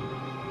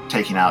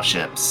 taking out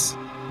ships.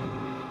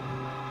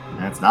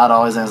 And it's not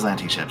always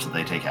Aslanti ships that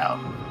they take out.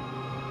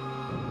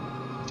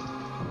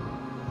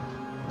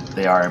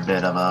 They are a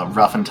bit of a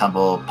rough and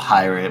tumble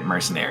pirate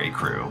mercenary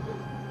crew.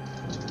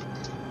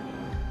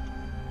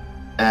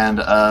 And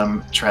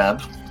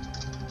Treb,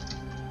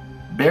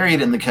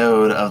 buried in the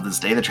code of this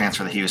data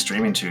transfer that he was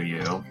streaming to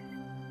you,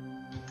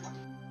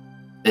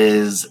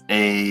 is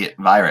a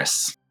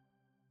virus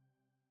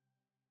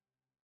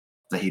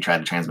that he tried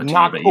to transmit to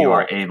you, but you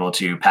are able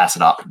to pass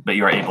it off. But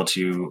you are able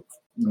to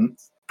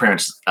pretty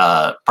much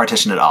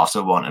partition it off so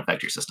it won't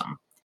infect your system.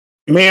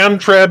 Man,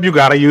 Treb, you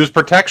gotta use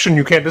protection.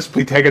 You can't just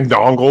be taking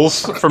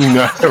dongles from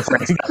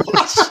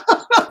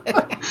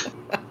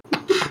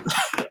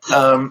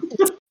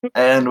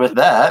and with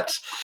that,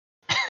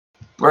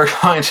 we're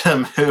going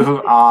to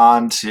move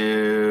on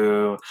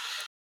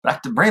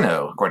back to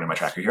Brano, according to my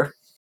tracker here.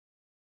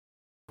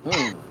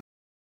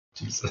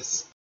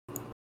 Jesus.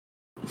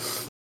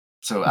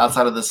 So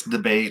outside of this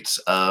debate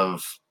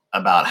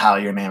about how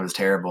your name is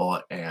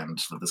terrible and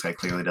that this guy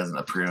clearly doesn't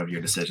approve of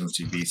your decisions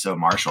to be so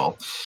martial,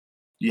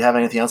 do you have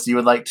anything else you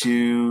would like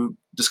to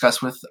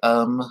discuss with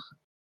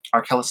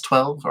Arkellis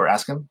 12 or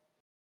ask him?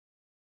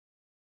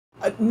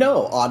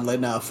 No, oddly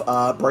enough,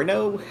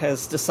 Brano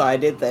has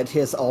decided that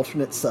his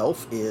alternate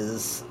self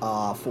is,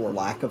 for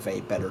lack of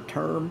a better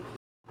term,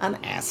 an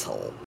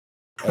asshole.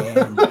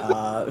 And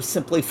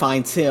simply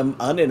finds him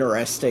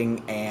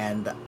uninteresting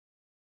and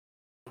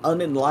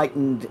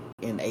unenlightened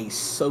in a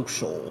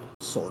social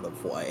sort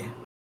of way.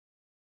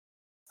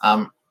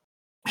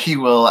 He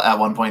will, at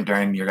one point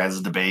during your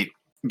guys' debate,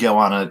 go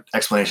on an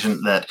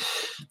explanation that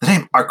the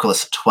name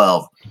Arkellis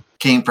 12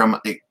 came from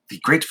the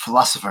great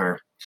philosopher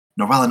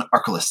Norwellin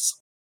Arkellis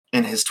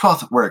in his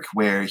 12th work,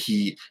 where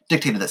he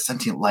dictated that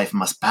sentient life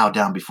must bow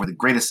down before the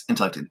greatest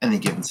intellect in any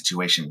given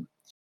situation,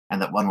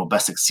 and that one will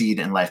best succeed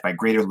in life by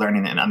greater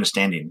learning and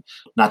understanding,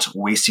 not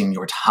wasting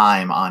your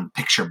time on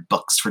picture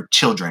books for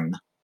children.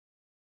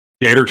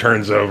 Gator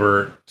turns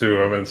over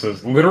to him and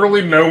says,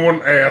 literally no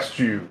one asked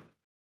you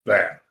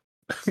that.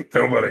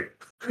 Nobody.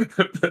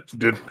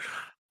 Did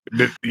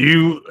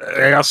you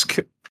ask?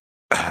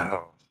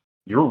 Oh,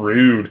 you're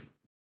rude.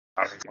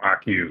 I don't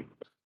like you.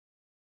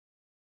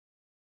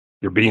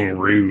 You're being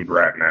rude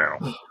right now.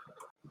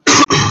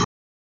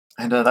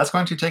 And that's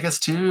going to take us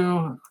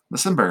to the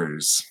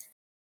Simbers.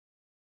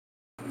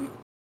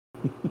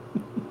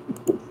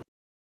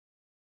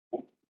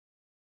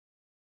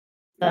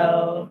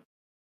 So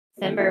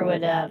Simber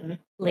would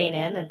lean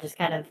in and just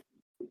kind of,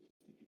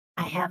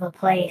 I have a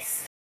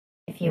place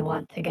if you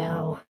want to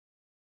go.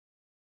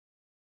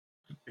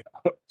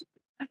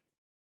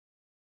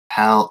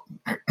 Tell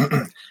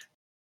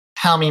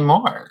me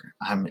more.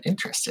 I'm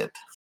interested.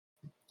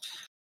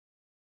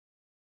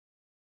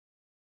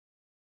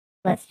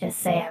 Let's just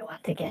say I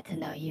want to get to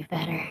know you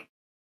better.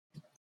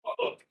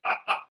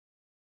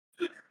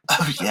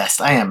 Oh,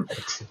 yes, I am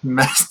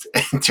most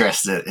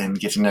interested in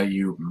getting to know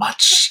you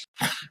much,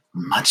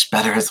 much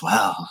better as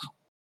well.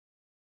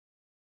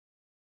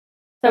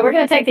 So we're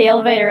going to take the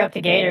elevator up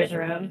to Gator's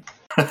room.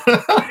 How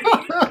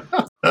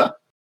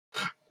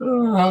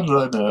do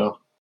I know?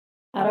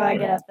 How do I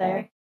get up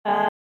there?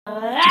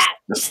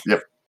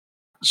 Yep.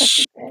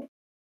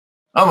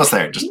 Almost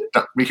there. Just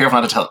be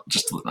careful not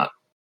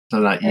to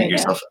not eat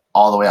yourself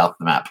all the way off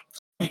the map.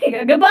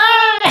 Goodbye!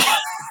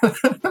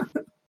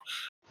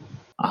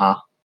 Uh-huh.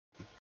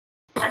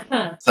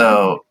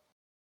 So,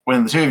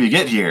 when the two of you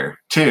get here,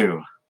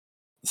 to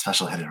the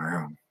special hidden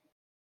room,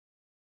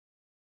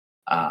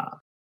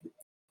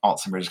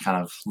 Alzheimer is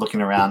kind of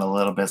looking around a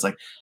little bit. It's like,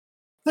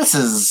 this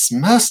is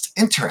most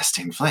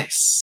interesting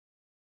place.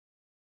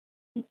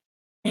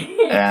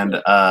 And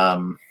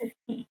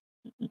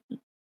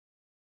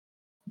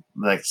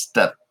like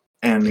step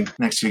and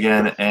next to you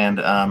again, and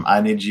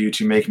I need you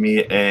to make me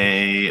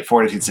a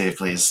fortitude save,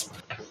 please.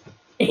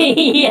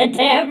 Yeah,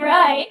 damn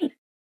right.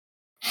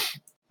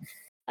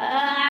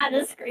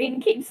 The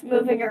screen keeps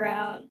moving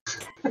around.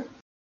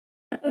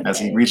 As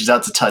he Okay. reaches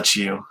out to touch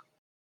you,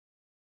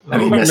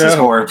 and he Oh, misses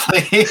no.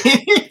 horribly. Do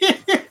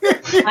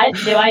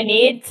I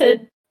need to?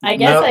 I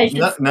guess I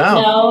should.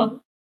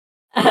 No.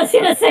 I was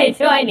gonna say,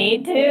 do I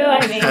need to?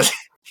 I mean, As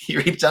he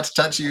reaches out to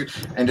touch you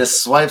and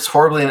just swipes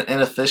horribly and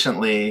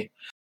inefficiently,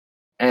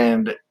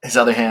 and his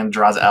other hand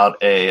draws out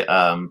a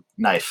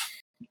knife.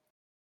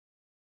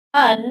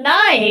 a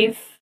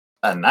knife.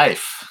 A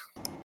knife.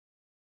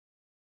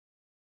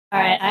 All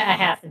right, I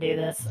have to do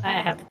this. I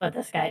have to put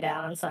this guy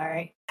down. I'm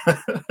sorry.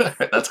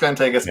 That's going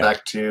to take us Yeah.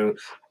 back to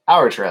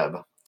our Treb.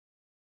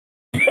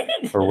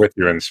 Or with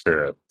you in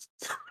spirit.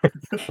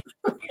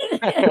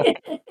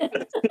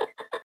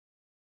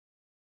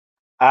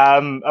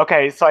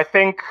 Okay, so I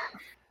think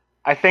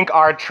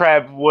our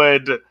Treb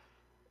would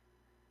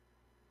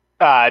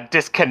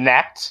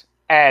disconnect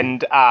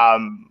and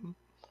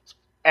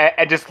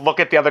just look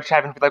at the other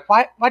Treb and be like,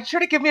 "Why'd you try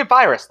to give me a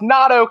virus?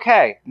 Not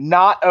okay.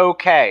 Not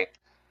okay."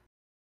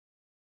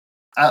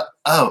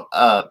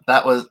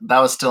 That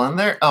was still in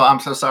there. Oh, I'm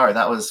so sorry.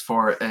 That was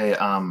for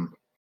an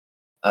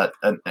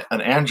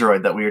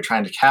android that we were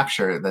trying to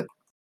capture. That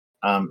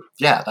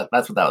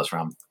that's what that was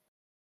from.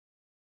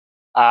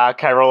 Can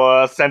I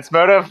roll a sense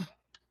motive?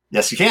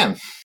 Yes, you can.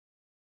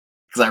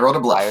 Because I rolled a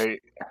bluff. I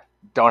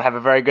don't have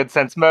a very good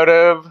sense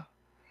motive.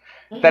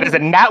 That is a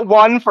nat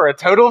 1 for a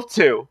total of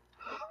 2.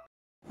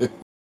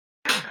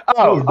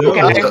 Oh, no.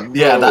 Okay.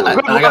 Yeah,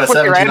 Good I got a luck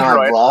with your 17 on a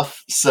android.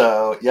 bluff.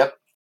 So, yep.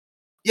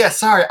 Yeah,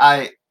 sorry.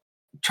 I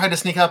tried to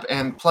sneak up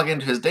and plug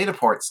into his data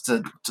ports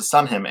to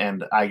stun him,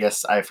 and I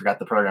guess I forgot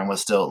the program was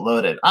still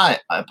loaded. I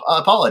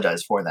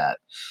apologize for that.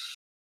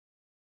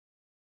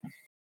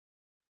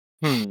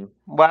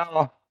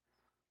 Well,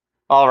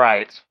 all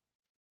right.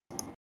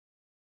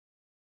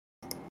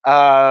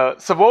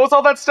 So what was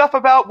all that stuff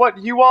about what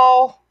you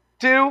all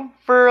do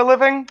for a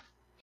living?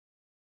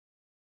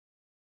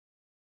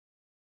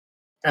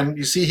 And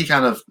you see he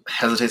kind of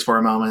hesitates for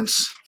a moment.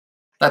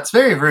 That's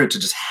very rude to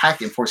just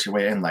hack and force your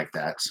way in like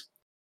that.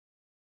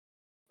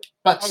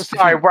 But I'm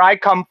sorry, where I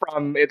come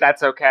from,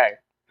 that's okay.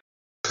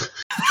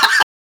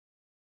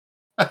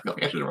 I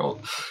should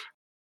roll.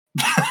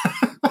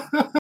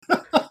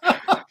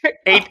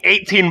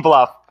 18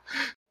 bluff.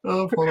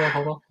 Oh,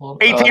 hold on.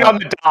 18 on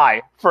the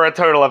die for a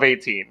total of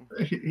 18.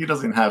 He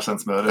doesn't even have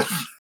sense motive.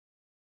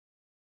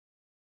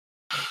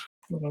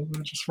 I'm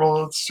gonna just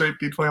roll a straight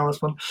D20 on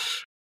this one.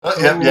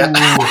 Yeah.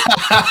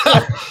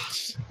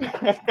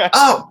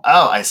 oh,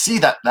 I see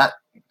that.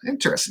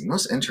 Interesting.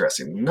 Most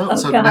interesting. No,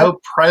 Oh, God. no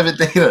private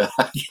data.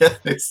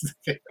 Yes,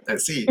 I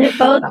see. Both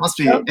That must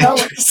be so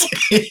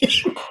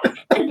interesting.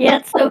 and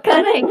yet so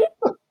cunning.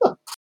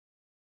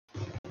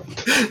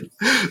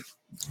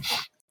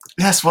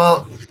 Yes,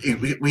 well,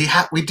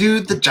 we do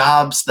the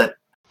jobs that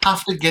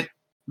have to get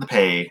the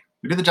pay.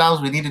 We do the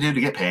jobs we need to do to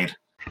get paid.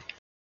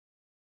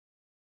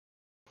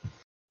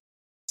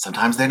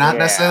 Sometimes they're not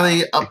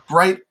necessarily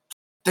upright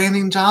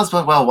standing jobs,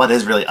 but well, what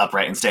is really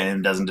upright and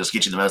standing doesn't just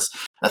get you the most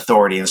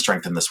authority and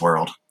strength in this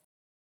world.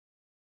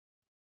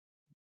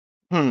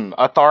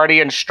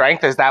 Authority and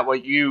strength, is that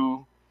what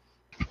you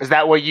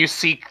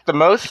seek the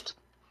most?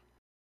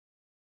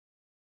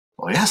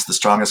 Well, yes, the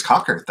strongest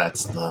conquer.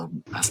 That's the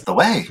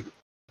way.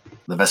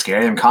 The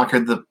Vescarium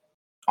conquered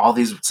all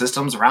these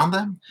systems around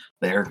them.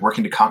 They're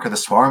working to conquer the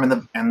Swarm and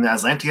the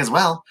Aslanti as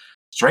well.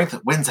 Strength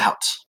wins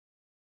out.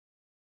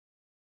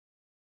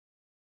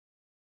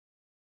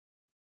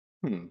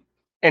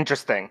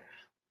 Interesting.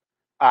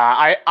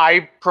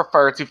 I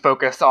prefer to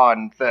focus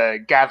on the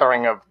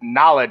gathering of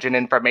knowledge and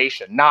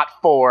information, not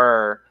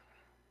for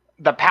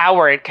the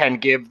power it can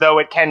give, though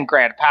it can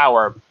grant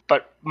power,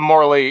 but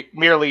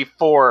merely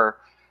for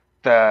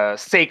the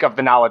sake of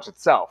the knowledge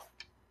itself.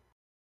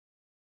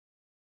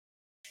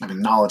 I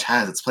mean, knowledge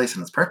has its place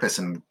and its purpose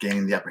in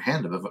gaining the upper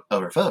hand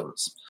over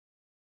foes.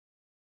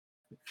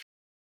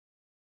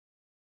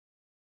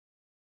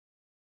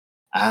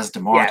 As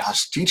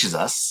Demoratosh teaches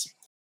us.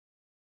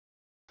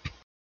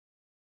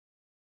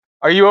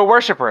 Are you a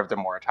worshipper of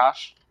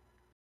Demoratosh?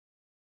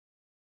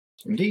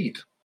 Indeed.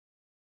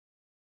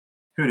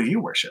 Who do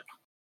you worship?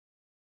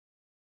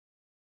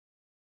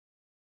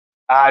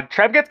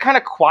 Treb gets kind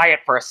of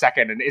quiet for a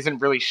second and isn't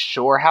really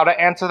sure how to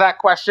answer that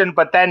question,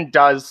 but then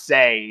does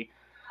say,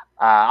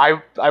 I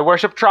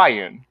worship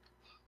Triune.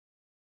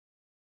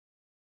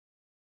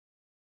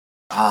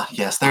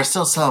 Yes, there are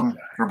still some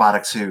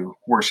robotics who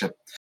worship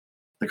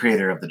the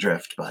creator of the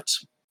drift, but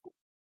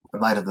in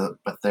light of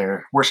but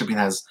their worshipping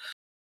has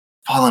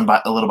fallen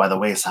by a little by the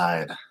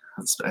wayside.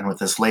 And with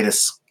this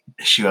latest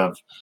issue of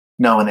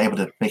no one able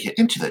to make it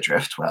into the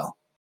drift, well,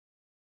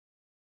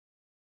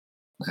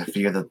 I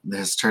fear that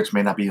his church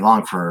may not be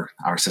long for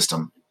our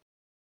system.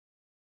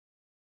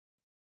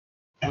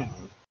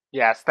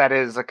 Yes, that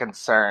is a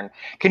concern.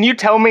 Can you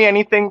tell me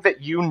anything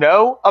that you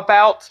know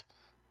about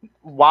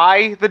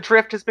why the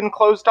drift has been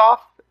closed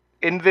off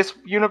in this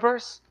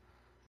universe?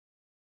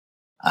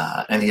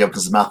 And he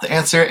opens his mouth to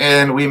answer,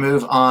 and we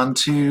move on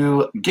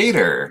to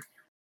Gator.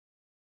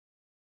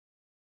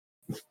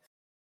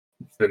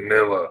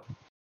 Vanilla.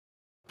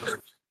 They're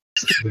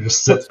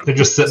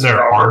just sitting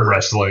there arm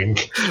wrestling.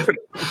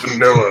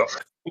 Vanilla.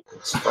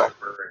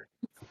 Strawberry.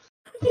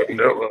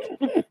 Vanilla.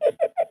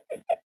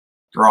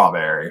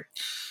 Strawberry.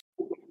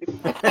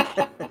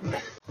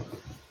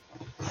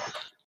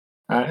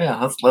 All right,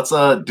 yeah, let's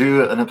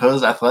do an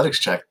opposed athletics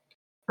check,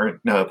 or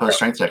no, opposed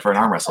strength check for an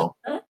arm wrestle.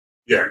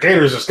 Yeah,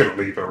 Gator's just gonna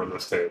leap over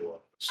this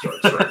table. Start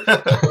straight.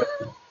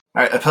 All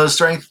right, opposed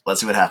strength.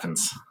 Let's see what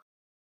happens.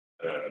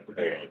 Hang on.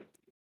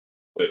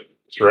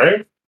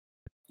 Strength?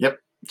 Yep,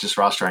 just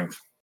raw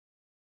strength.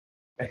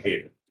 I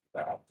hate it.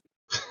 Wow.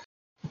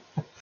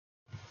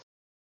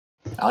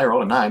 I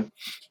rolled a 9.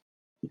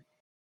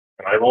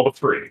 And I rolled a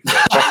 3.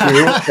 Fuck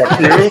you, fuck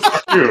you,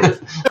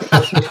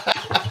 fuck you.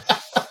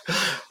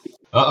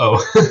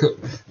 Uh-oh.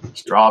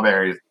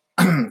 Strawberries.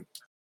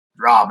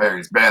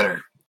 Strawberries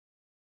better.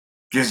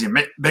 Gives you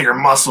bigger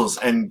muscles,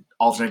 and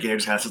alternate Gator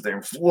just kind of sits there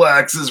and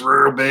flexes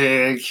real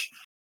big.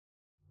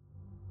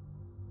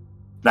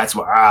 That's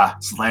why I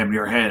slammed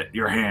your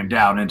hand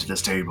down into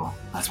this table.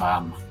 That's why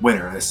I'm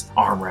winner of this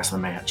arm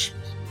wrestling match.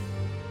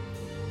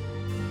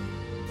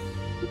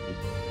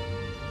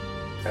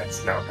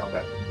 That's not how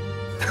that.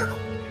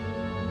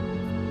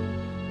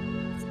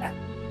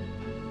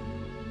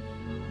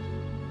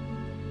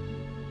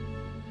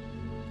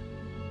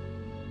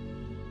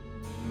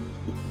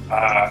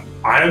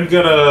 I'm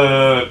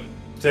gonna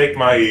take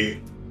my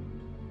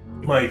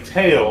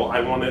tail.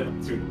 I want it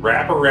to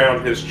wrap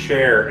around his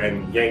chair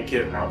and yank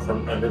it out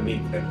from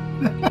underneath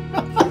him.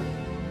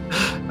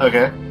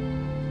 Okay.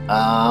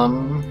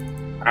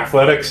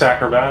 Athletics,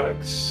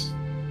 acrobatics.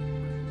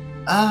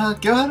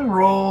 Go ahead and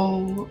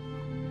roll.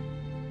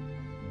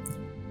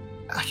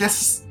 I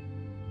guess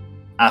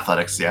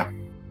athletics, yeah.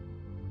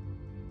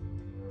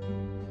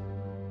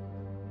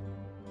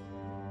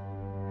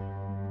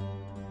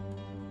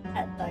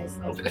 That dice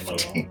is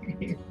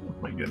 15. Oh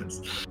my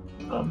goodness.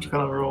 I'm just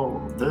gonna roll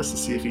this to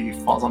see if he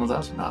falls on his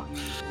ass or not.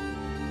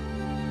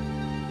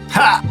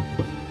 Ha!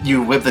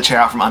 You whip the chair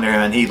out from under him,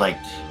 and he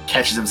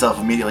catches himself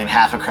immediately in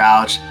half a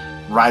crouch,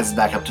 rises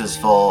back up to his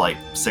full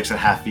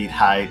 6.5 feet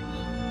height.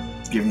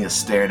 He's giving you a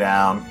stare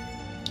down.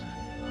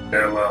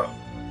 Ella.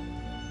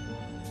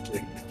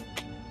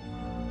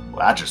 Well,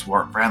 that just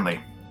weren't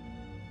friendly.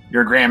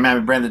 Your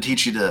grandmammy Brenda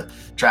teach you to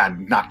try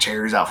and knock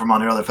chairs out from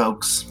under other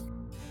folks.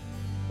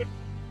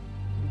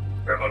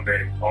 Ella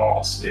named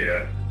Boss,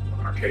 yeah.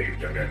 I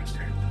caved against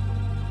him.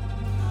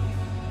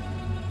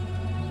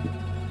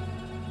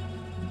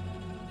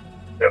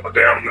 Ella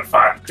down in the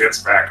fight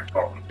gets back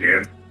upon him,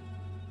 dude.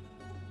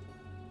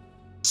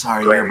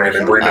 Sorry, you're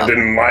breaking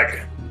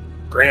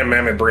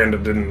Grandmammy up. Brenda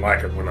didn't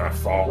like it when I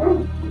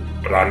fought,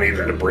 but I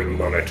needed to bring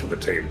money to the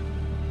table.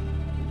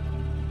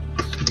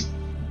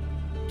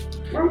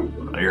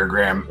 Your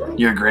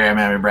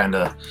grandmammy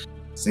Brenda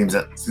seems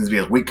to be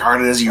as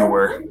weak-hearted as you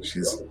were.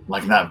 She's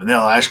like that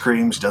vanilla ice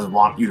cream. She doesn't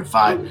want you to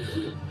fight.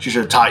 She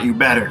should have taught you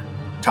better.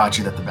 Taught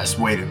you that the best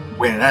way to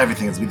win in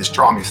everything is to be the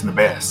strongest and the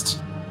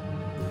best.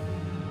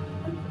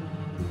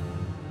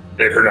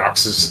 Gator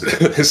knocks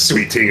his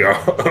sweet tea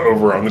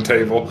over on the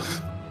table.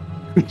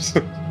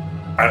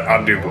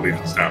 I do believe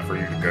it's time for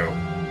you to go.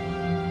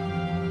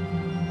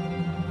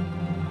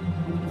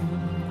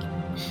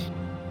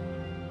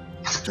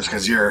 Just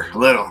because you're a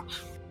little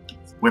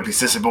wimpy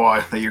sissy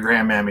boy that your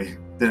grandmammy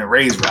didn't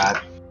raise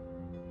right.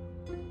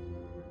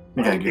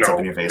 It kind of gets up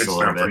in your face a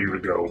little It's time for bit. you to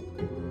go.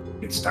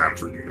 It's time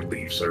for you to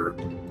leave, sir.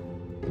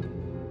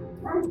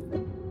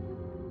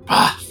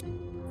 Ah,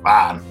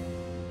 fine.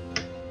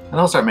 And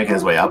he'll start making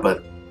his way up,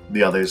 but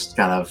the others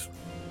kind of...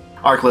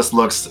 Arclus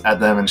looks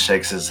at them and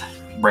shakes his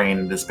brain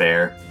in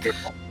despair.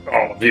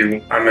 All of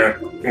you, I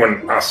meant,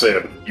 when I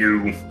said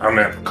you, I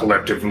meant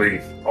collectively,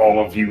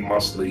 all of you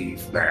must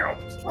leave now.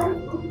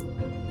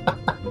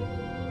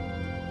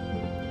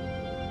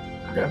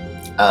 Okay.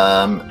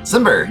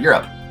 Simber, you're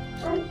up.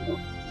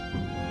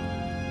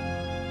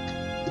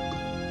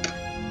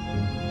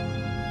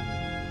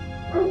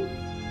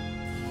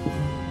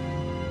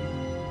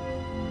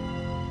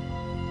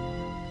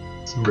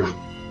 Simber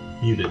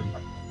muted.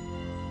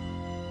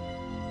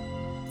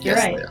 You're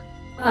Yes, right.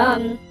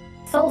 yeah.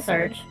 Soul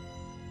Surge.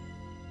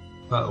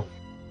 Uh-oh.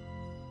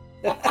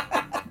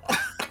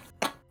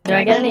 Do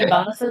I get any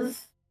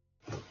bonuses?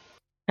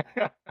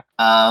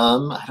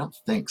 I don't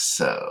think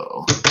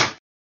so.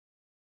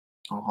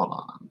 Oh, hold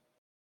on.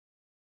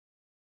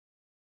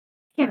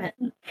 Damn it.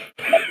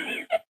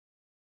 I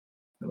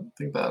don't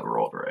think that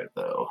rolled right,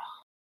 though.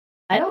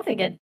 I don't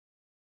think it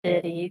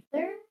did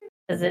either.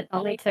 because it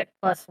only took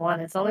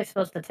 +1. It's only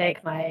supposed to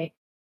take my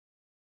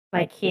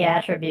key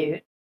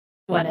attribute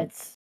when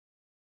it's...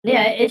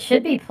 Yeah, it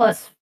should be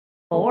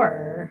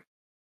 +4.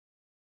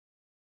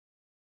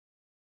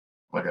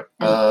 Okay.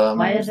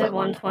 Why is it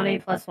 120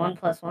 +1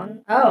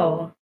 +1?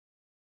 Oh.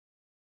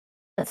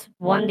 That's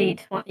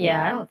 1d20.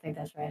 Yeah, I don't think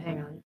that's right.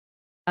 Hang on.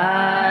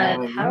 How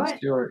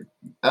do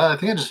I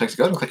think I just fixed it.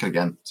 Go ahead and click it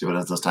again. See what it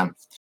does this time.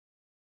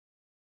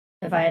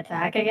 if I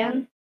attack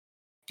again?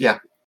 Yeah.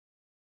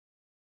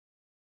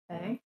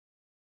 Okay.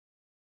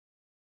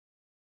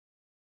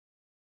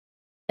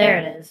 There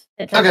it is.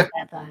 It took it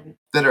that time.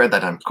 Did it right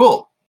that time.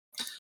 Cool.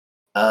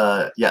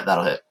 Yeah,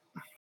 that'll hit.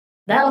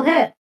 That'll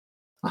hit.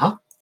 Uh-huh.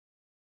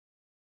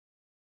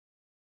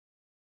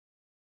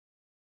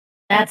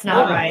 That's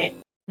not right.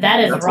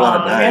 That is That's a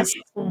lot of wrong. dice.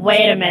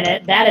 Wait a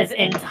minute. That is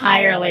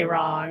entirely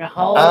wrong.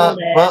 Hold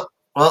it.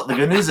 Well, the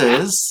good news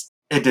is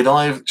it did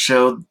only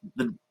show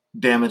the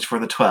damage for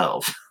the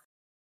 12.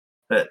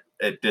 But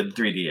it did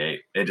 3d8.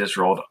 It just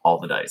rolled all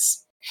the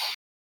dice.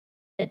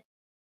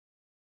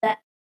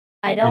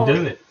 I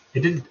don't...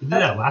 It did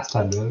that last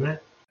time, didn't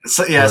it?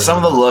 So yeah,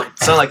 some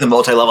like the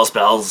multi-level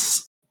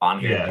spells on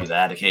here do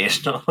that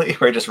occasionally,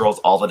 where it just rolls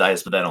all the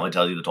dice, but then only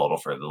tells you the total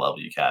for the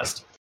level you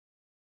cast.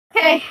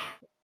 Okay.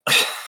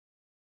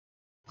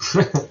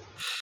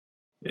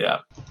 Yeah.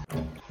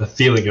 The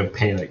feeling of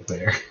panic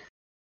there.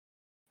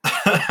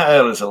 I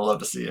always love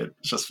to see it.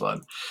 It's just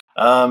fun.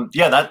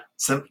 Yeah, that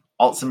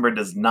Alt Simber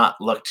does not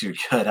look too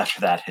good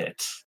after that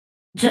hit.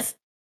 Just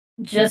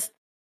as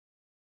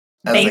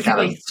they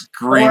kind of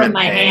scream in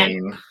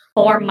pain.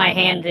 Form my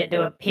hand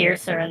into a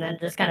piercer and then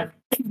just kind of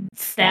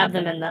stab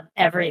them in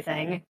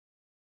everything.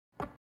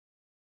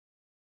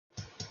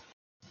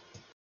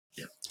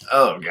 Yeah.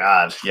 Oh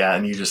god, yeah,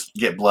 and you just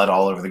get blood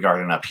all over the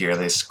garden up here.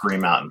 They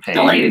scream out in pain.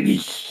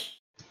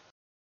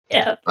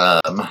 Yeah.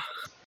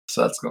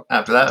 So that's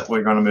after that.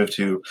 We're going to move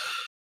to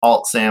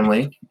Alt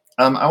Samley.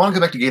 I want to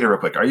go back to Gator real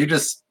quick. Are you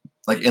just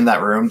like in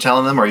that room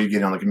telling them, or are you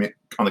getting on the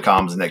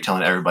comms and like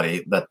telling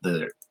everybody that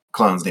the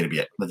clones need to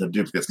be that the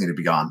duplicates need to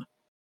be gone?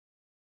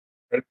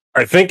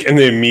 I think in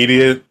the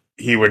immediate,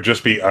 he would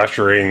just be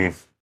ushering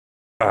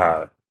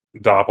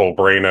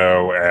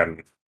Doppelbraino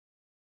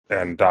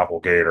and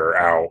Doppelgator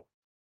out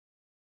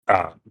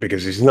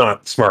because he's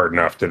not smart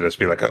enough to just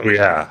be like, oh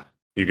yeah,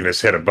 you can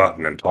just hit a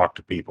button and talk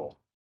to people.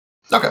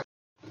 Okay.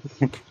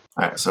 All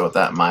right. So with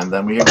that in mind,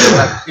 then we go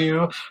back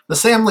to the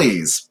Sam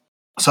Lees.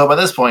 So by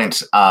this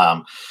point,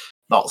 the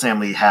Alt Sam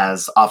Lee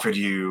has offered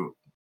you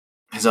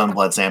his own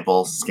blood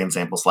sample, skin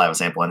sample, saliva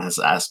sample, and has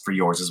asked for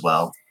yours as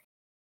well.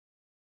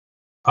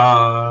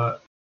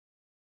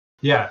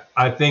 Yeah,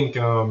 I think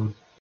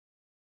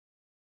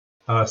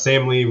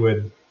Sam Lee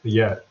would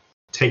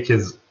take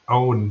his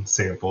own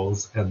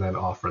samples and then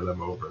offer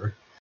them over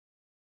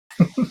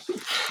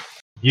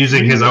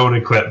using his own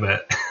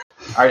equipment.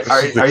 Are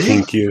the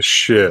kinkiest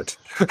shit?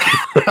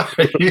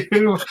 Are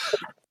you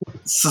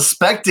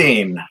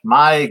suspecting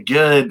my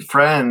good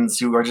friends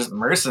who are just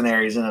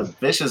mercenaries in a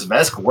vicious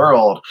Vesk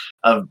world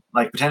of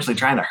like potentially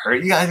trying to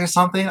hurt you guys or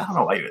something? I don't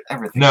know why you would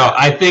ever think No,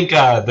 I think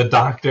the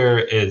doctor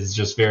is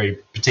just very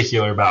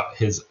particular about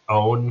his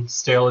own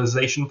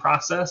sterilization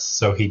process.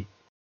 So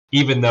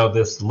even though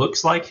this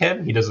looks like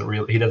him, he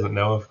doesn't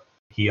know if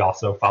he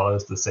also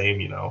follows the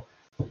same,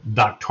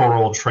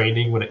 doctoral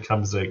training when it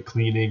comes to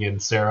cleaning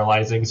and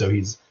sterilizing. So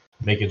he's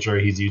making sure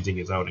he's using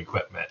his own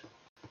equipment.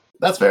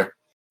 That's fair.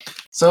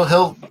 So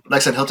he'll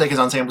take his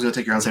own samples, he'll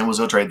take your own samples,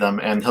 he'll trade them,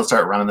 and he'll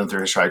start running them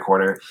through his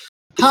tricorder.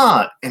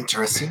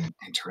 Interesting.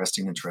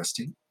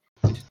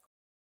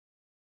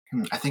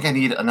 I think I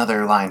need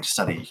another line to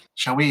study.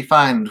 Shall we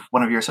find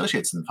one of your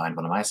associates and find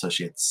one of my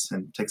associates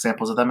and take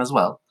samples of them as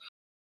well?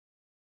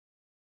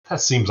 That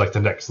seems like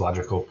the next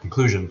logical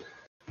conclusion.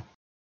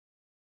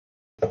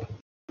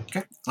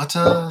 Okay, let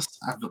us.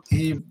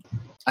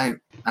 I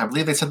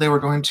believe they said they were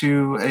going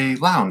to a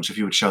lounge. If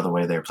you would show the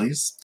way there,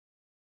 please.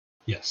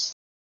 Yes.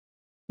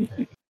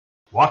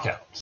 Walk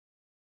out.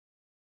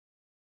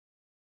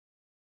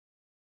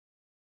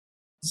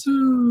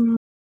 Zoo.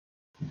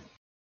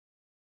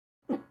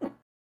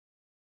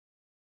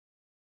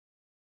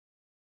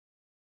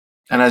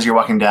 And as you're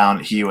walking down,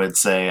 he would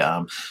say,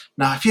 "Now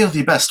I feel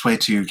the best way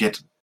to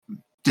get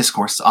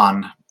discourse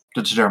on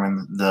to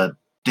determine the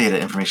data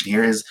information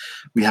here is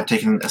we have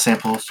taken a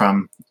sample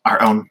from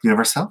our own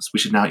universe selves. We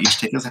should now each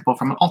take a sample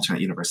from an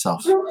alternate universe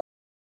self."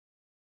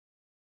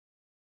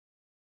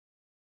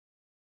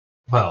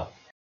 Well,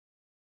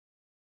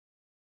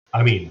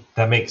 I mean,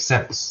 that makes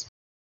sense.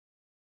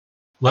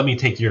 Let me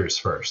take yours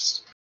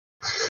first.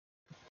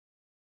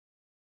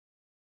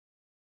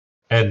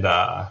 And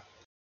I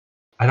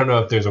don't know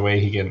if there's a way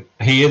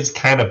he is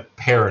kind of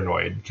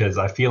paranoid because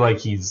I feel like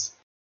he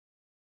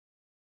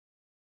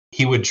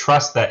would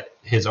trust that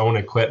his own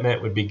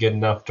equipment would be good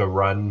enough to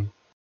run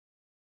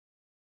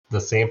the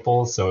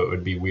samples, so it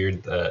would be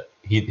weird that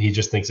he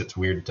just thinks it's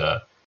weird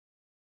to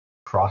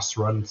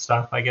cross-run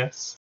stuff, I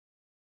guess.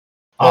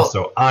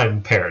 Also,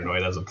 I'm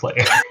paranoid as a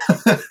player.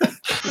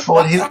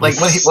 Well,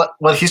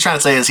 what he's trying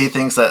to say is he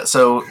thinks that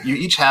so you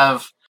each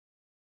have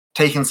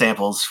taken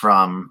samples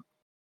from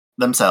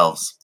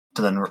themselves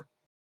to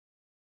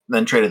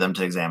then traded them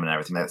to examine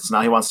everything. So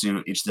now he wants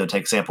to each of them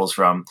take samples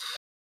from,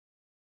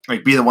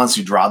 like, be the ones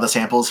who draw the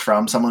samples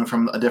from someone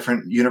from a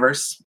different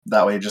universe.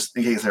 That way, just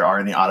in case there are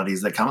any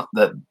oddities that come up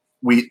that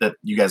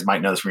you guys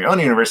might notice from your own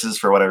universes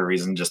for whatever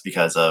reason, just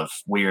because of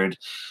weird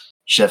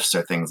shifts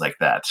or things like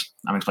that.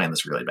 I'm explaining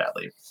this really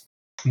badly.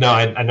 No,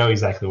 I know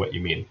exactly what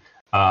you mean.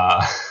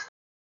 I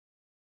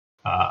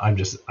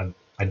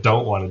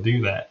don't want to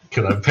do that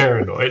because I'm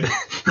paranoid.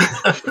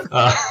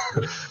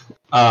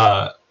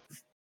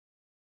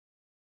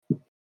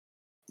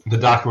 The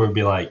doctor would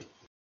be like,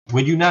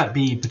 would you not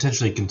be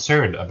potentially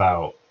concerned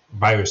about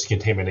virus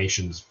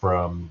contaminations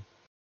from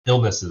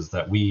illnesses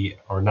that we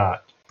are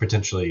not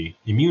potentially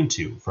immune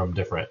to from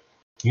different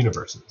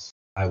universes?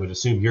 I would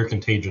assume your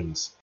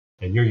contagions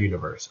in your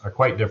universe are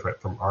quite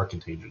different from our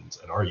contagions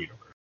in our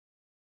universe.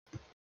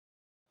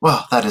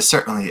 Well, that is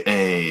certainly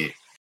a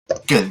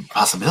good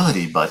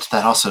possibility, but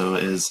that also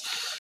is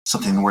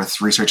something worth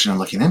researching and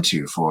looking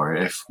into. For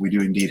if we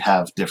do indeed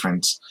have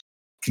different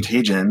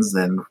contagions,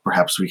 then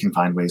perhaps we can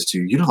find ways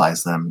to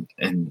utilize them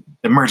in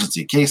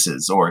emergency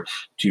cases, or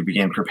to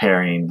begin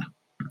preparing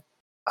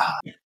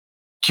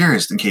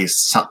cures in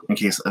case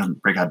a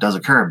breakout does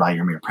occur by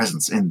your mere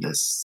presence in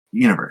this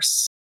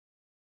universe.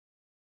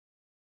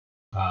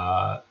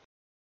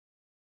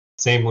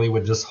 Samely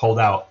would just hold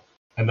out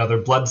another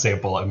blood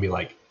sample and be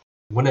like,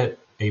 wouldn't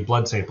a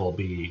blood sample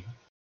be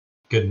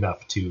good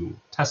enough to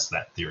test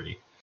that theory?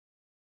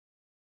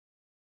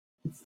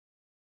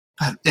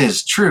 That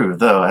is true,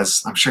 though,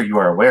 as I'm sure you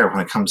are aware, when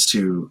it comes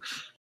to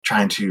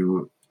trying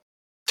to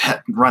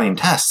running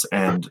tests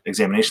and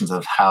examinations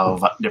of how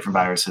different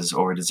viruses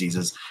or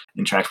diseases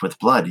interact with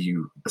blood,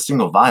 a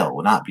single vial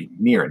would not be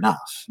near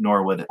enough,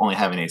 nor would only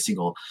having a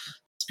single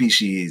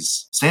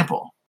species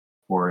sample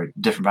for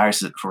different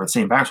viruses for the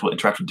same virus will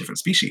interact with different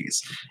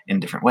species in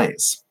different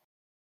ways.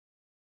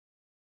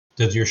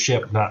 Does your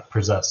ship not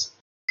possess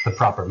the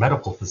proper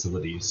medical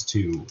facilities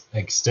to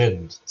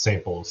extend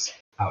samples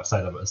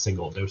outside of a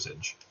single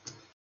dosage?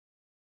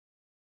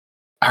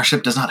 Our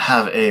ship does not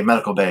have a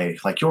medical bay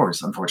like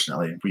yours,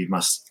 unfortunately. We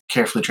must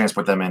carefully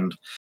transport them in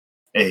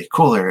a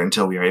cooler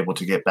until we are able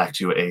to get back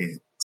to a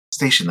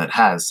station that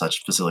has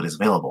such facilities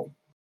available.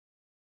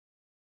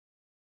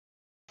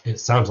 It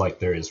sounds like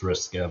there is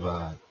risk of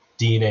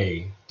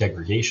DNA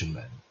degradation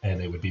then,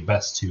 and it would be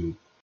best to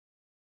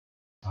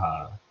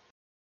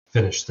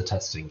finish the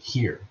testing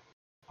here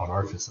on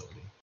our facility.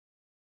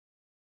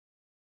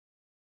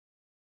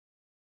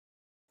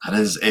 That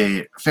is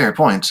a fair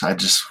point. I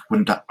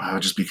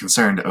would just be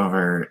concerned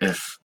over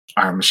if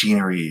our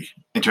machinery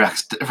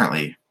interacts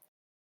differently,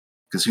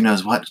 because who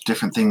knows what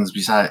differences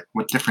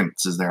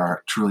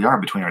there truly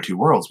are between our two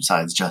worlds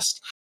besides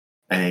just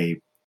a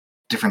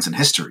difference in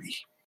history.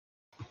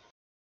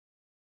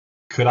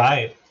 Could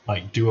I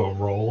do a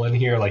roll in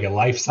here, like a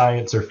life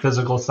science or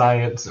physical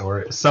science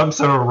or some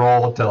sort of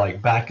roll to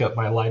back up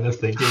my line of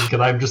thinking?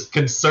 Because I'm just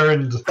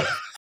concerned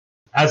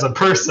as a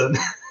person.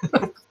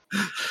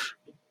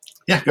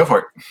 Yeah, go for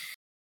it.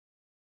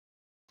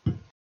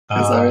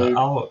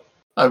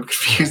 I'm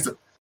confused.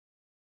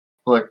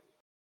 Look,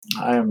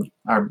 I am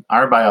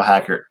our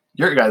biohacker.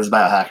 Your guy's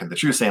biohacker. The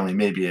true Stanley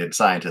may be a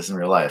scientist in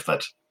real life,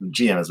 but the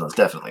GM is most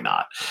definitely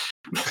not.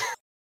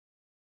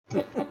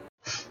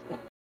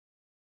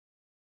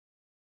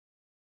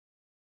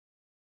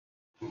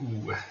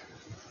 Ooh,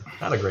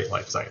 not a great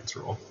life science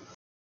roll.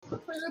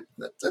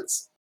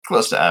 That's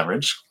close to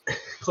average.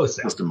 Close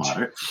to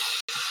moderate.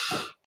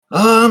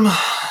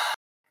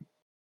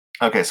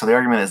 Okay, so the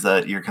argument is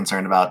that you're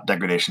concerned about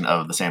degradation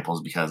of the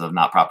samples because of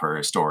not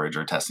proper storage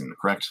or testing,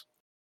 correct?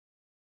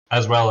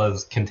 As well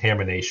as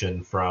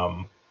contamination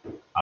from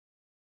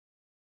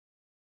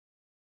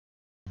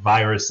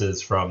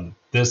viruses from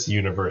this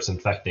universe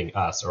infecting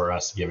us, or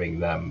us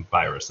giving them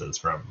viruses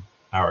from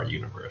our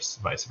universe,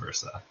 vice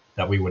versa,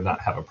 that we would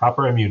not have a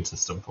proper immune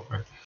system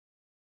for.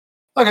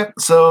 Okay,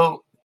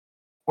 so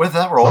with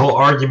that roll... The whole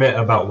argument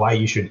about why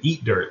you should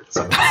eat dirt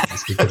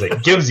sometimes because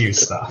it gives you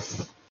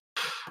stuff.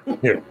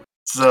 Yeah.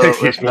 So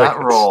with that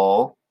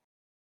roll,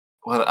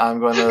 what I'm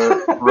going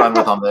to run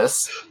with on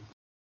this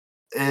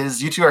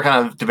is you two are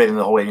kind of debating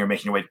the whole way.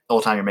 The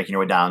whole time you're making your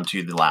way down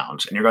to the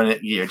lounge, and you're going to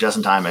get just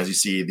in time as you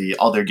see the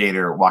other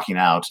Gator walking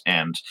out,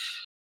 and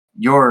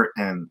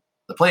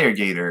the player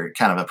Gator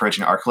kind of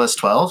approaching Arcalus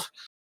 12,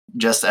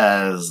 just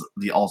as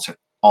the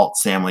alt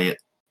Samley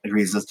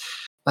agrees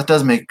that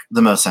does make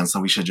the most sense that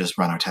we should just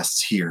run our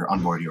tests here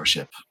on board your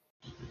ship.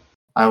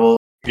 I will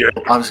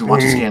obviously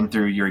want to scan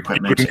through your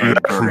equipment you and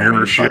from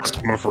your ship,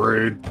 I'm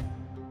afraid.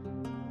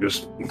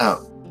 Just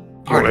go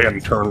ahead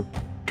and turn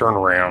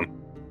around.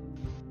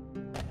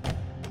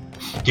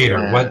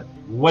 Gator,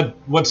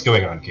 what's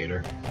going on,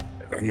 Gator?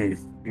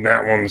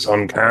 That one's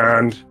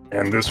unkind,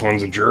 and this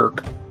one's a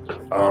jerk.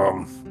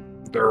 I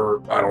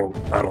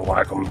don't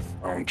like them.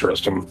 I don't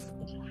trust them.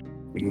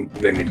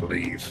 They need to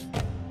leave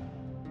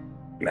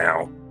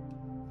now.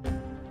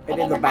 And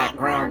in the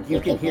background, you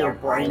can hear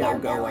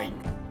Brano going,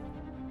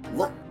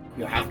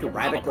 You have to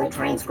radically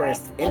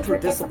transgress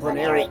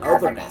interdisciplinary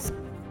otherness.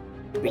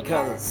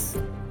 Because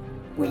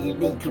we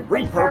need to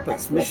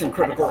repurpose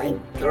mission-critical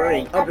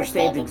enduring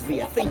understandings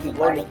via thinking,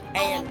 learning,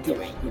 and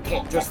doing. You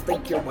can't just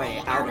think your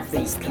way out of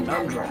these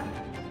conundrums,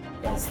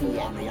 as he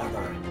and the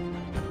other.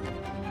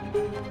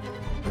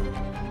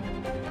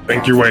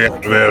 Think your way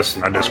out of this,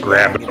 and I just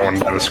grab it on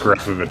the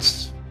scruff of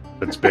its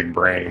big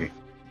brain.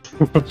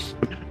 By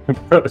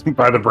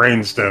the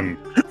brainstem.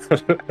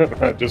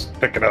 I just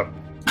pick it up.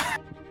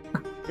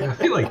 Yeah, I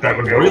feel like that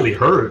would really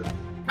hurt.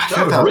 I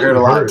feel like that would hurt a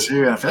lot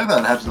too, and I feel like that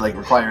would have to like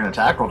require an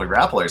attack roll to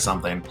grapple or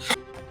something.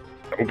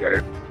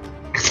 Okay.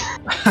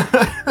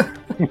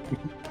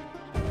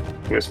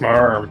 Twist my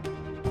arm.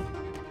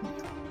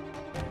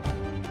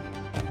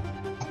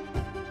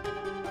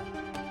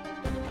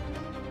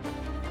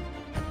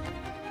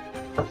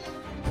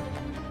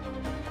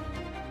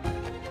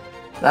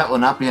 That will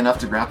not be enough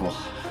to grapple.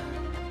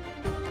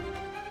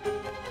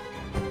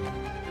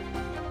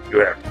 You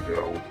have to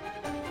go.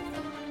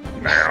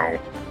 Now.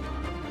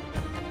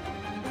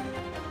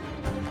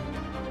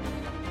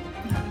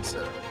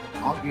 So,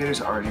 all the gators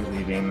are already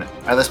leaving.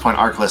 At this point,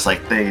 Arclus,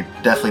 like, they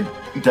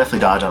definitely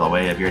dodge out of the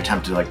way of your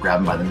attempt to, like,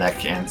 grab him by the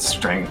neck and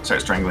start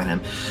strangling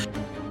him.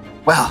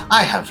 Well,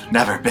 I have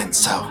never been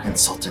so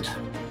insulted.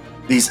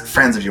 These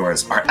friends of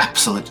yours are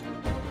absolute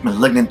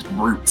malignant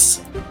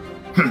brutes.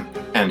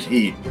 And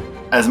he,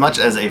 as much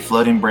as a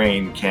floating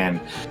brain can,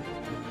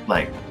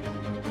 like,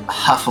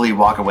 huffily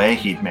walk away,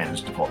 he'd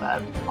managed to pull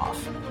that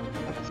off.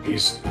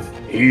 He's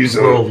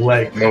little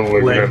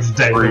legs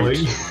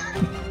dangling.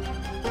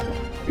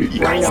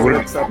 Rhino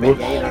looks up at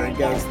Gator and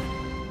goes,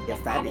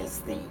 if that is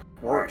the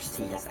worst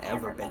he has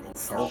ever been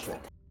insulted,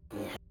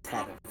 he has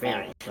had a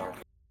very short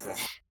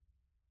existence.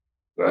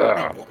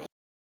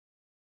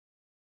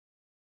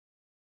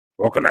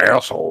 Fucking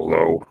asshole,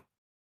 though.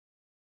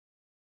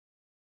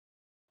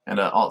 And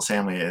Alt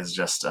Samley is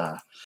just, well,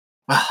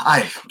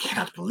 I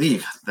cannot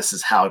believe this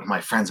is how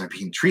my friends are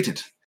being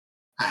treated.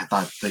 I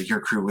thought that your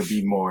crew would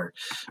be more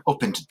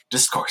open to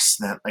discourse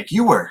than like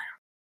you were.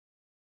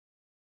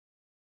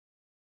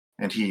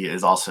 And he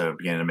is also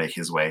beginning to make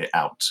his way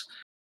out.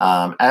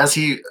 As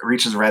he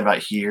reaches right about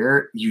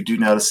here, you do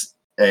notice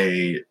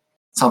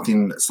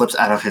something slips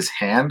out of his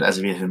hand as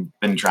if he had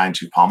been trying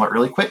to palm it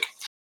really quick.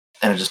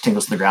 And it just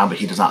tingles to the ground, but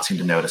he does not seem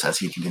to notice as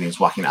he continues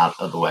walking out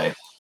of the way.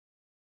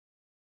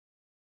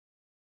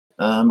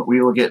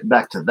 We will get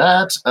back to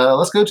that.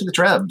 Let's go to the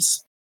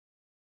Trebs.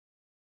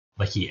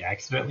 Like he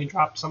accidentally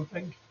dropped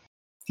something?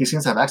 He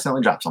seems to have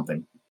accidentally dropped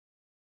something.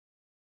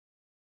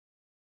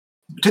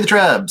 To the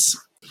Trebs.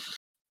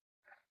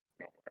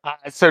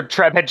 So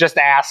Treb had just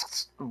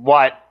asked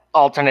what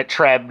alternate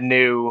Treb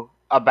knew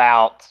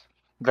about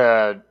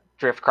the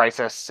drift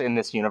crisis in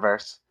this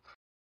universe.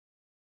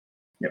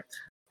 Yep.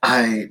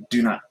 I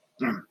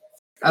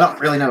don't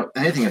really know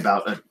anything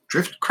about a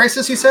drift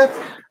crisis, you said?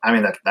 I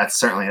mean, that's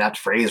certainly not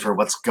phrase for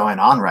what's going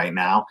on right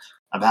now.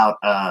 About,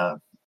 I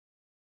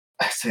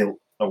say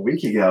a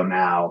week ago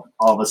now,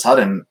 all of a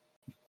sudden,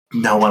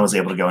 no one was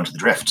able to go into the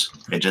drift.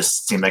 It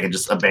just seemed like it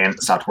just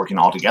stopped working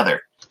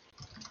altogether.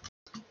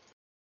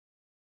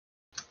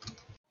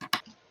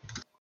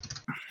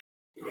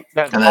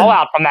 The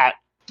fallout from that.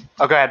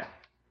 Oh, go ahead.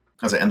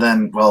 And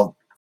then, well,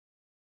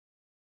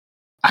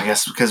 I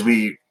guess because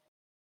we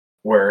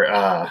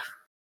were,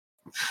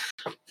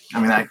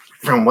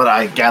 from what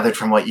I gathered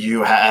from what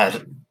you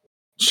had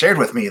shared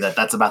with me,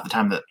 that's about the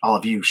time that all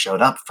of you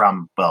showed up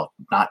from, well,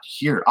 not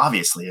here,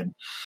 obviously. And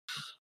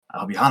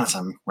I'll be honest,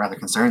 I'm rather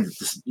concerned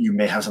that you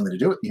may have something to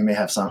do with it. You may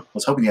have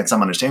was hoping you had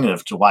some understanding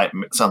of to why it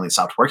suddenly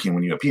stopped working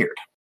when you appeared.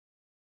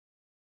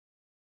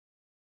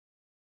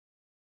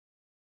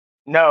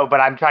 No, but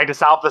I'm trying to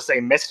solve the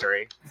same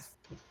mystery.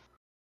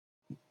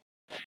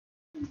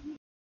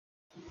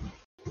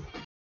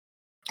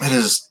 It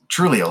is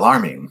truly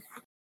alarming.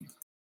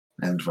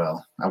 And,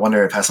 well, I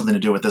wonder if it has something to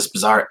do with this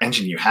bizarre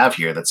engine you have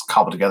here that's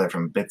cobbled together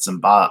from bits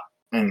and bobs.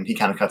 And he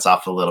kind of cuts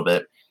off a little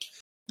bit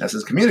as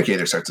his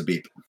communicator starts to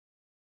beep.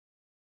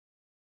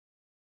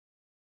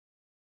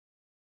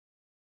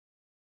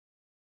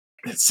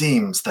 It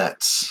seems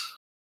that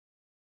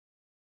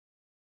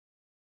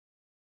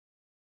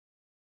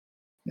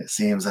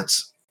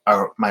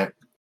my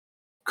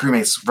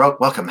crewmates'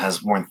 welcome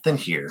has worn thin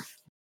here,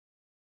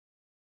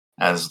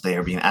 as they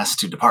are being asked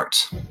to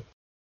depart.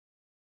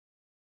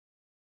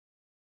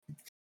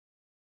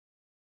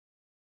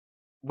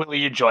 Will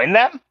you join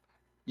them?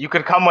 You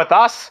could come with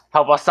us,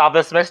 help us solve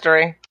this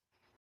mystery.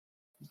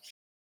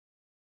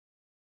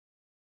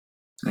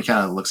 He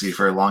kind of looks at you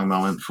for a long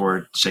moment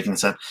before shaking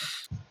his head.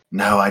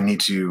 No, I need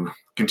to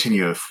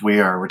continue. If we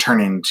are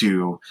returning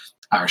to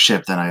our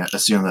ship, then I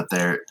assume that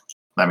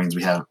that means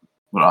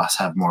we'll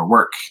also have more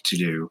work to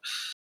do.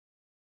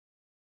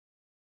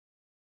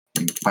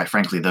 And quite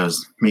frankly,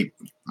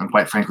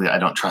 I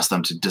don't trust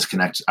them to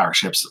disconnect our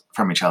ships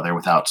from each other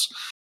without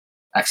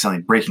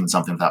accidentally breaking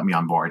something without me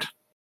on board.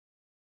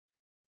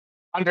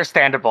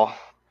 Understandable.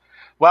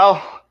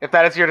 Well, if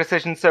that is your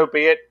decision, so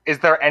be it. Is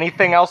there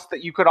anything else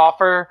that you could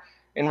offer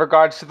in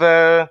regards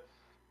to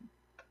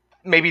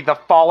maybe the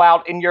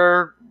fallout in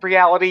your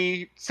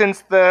reality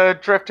since the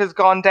drift has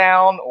gone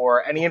down,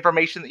 or any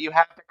information that you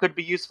have that could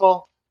be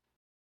useful?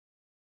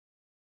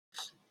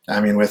 I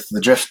mean, with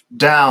the drift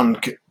down,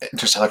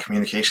 interstellar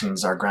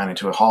communications are grounded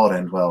to a halt,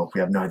 and, well,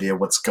 we have no idea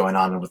what's going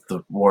on with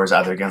the wars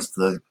either against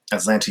the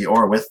Atlanti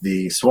or with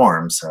the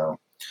swarm, so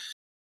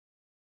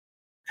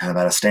kind of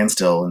at a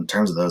standstill in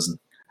terms of those, and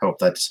hope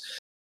that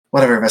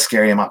whatever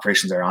Vescarium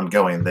operations are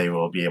ongoing, they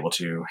will be able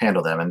to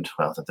handle them, and,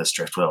 well, that this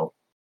drift will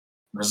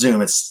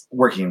resume its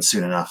working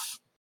soon enough.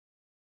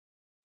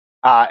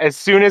 As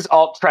soon as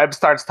Alt Treb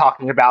starts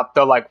talking about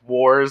the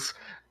wars,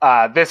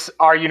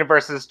 our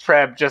universe's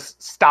Treb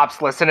just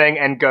stops listening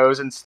and goes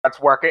and starts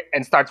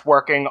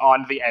working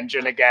on the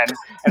engine again,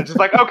 and just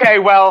like, okay,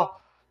 well,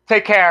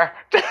 take care.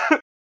 All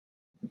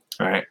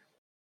right.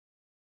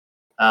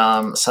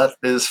 So that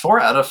is 4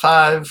 out of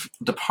 5.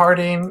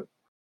 Departing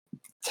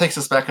takes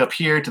us back up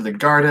here to the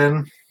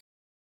garden.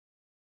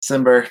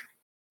 Simber,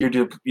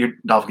 your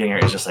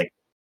doppelganger is just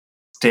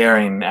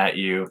staring at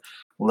you,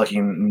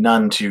 looking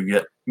none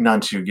too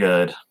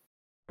good.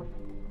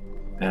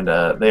 And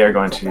they are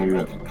going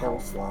to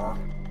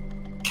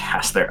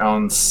cast their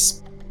own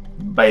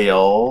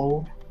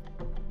spell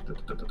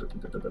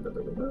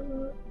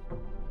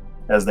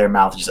as their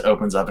mouth just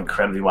opens up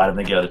incredibly wide, and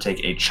they go to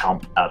take a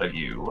chomp out of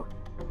you.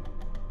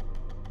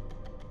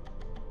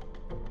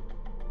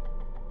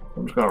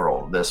 I'm just going to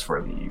roll this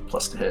for the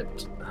plus to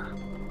hit.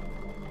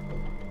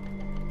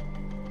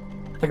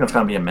 I think that's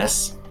going to be a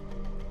miss.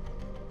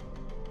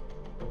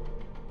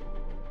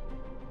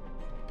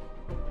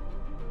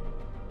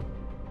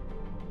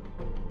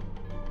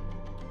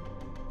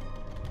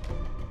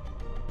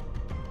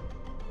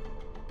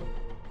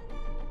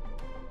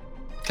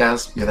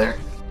 Kaz, you there?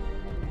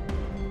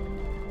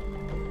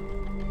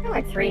 I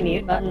have 3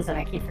 mute buttons, and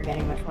I keep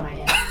forgetting which one I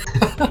hit.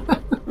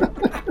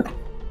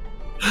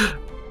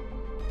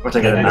 We're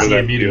taking I see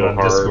you muted on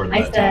Discord.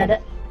 I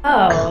said,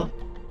 "Oh,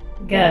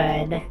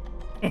 good."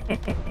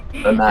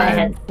 I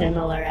had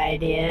similar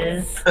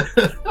ideas.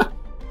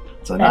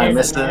 So 9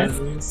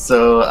 misses.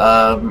 So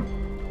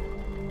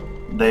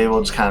they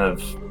will just kind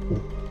of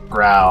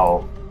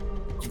growl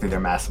through their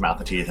massive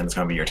mouth of teeth, and it's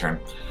going to be your turn.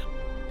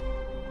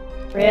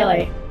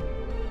 Really?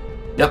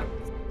 Yep.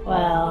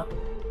 Well,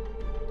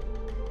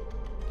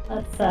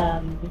 let's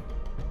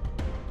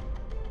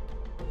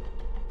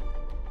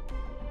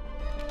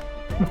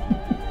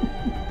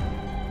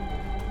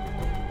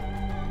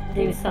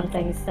do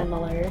something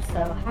similar.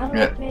 So how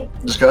do I make?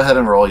 Just go ahead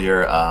and roll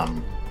your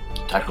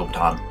tactical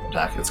baton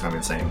attack. It's going to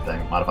be the same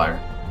thing, modifier.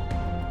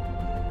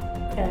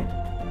 Okay.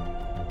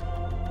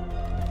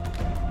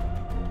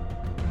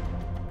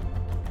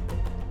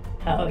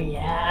 Oh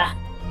yeah.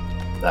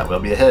 That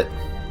will be a hit.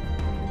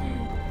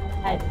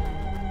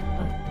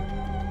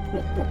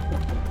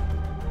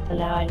 So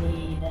now I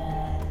need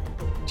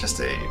just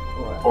a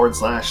 /D4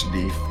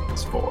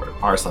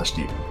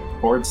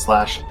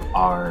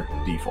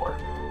 /RD4.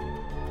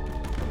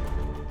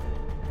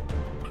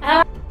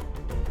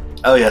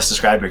 Oh yes,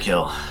 describe your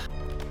kill.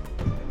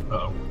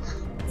 Oh.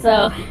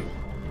 So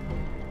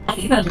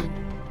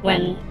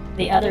when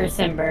the other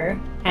Simber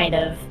kind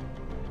of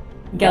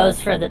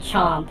goes for the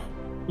chomp,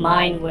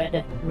 mine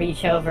would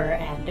reach over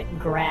and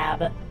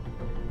grab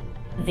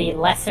the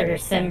lesser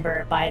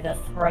Simber by the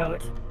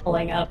throat,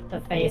 pulling up the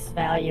face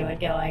value and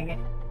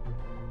going,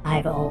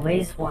 "I've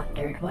always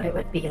wondered what it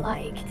would be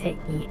like to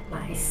eat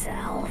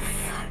myself."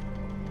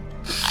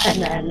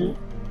 And then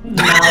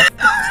mouth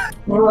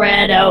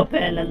spread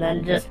open and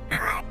then just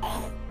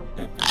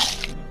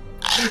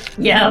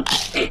yep.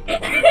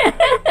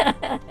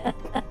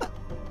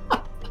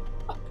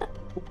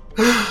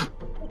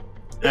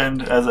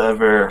 And as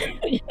ever,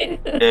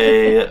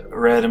 a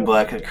red and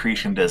black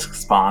accretion disc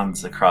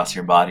spawns across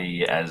your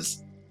body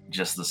as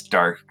just this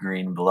dark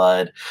green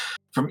blood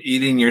from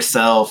eating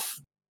yourself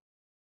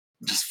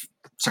just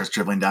starts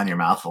dribbling down your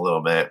mouth a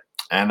little bit.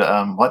 And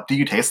what do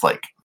you taste like?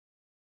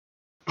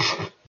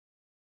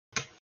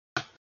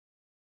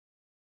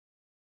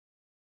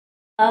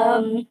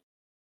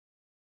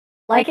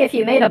 Like if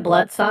you made a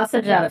blood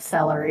sausage out of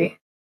celery.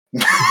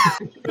 Ew.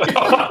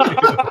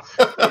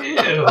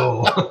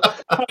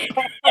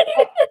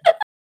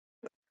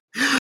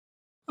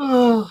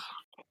 Oh,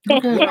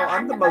 okay. You know,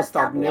 I'm the most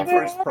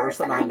omnivorous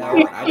person I know,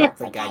 and I don't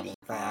think I need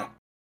that.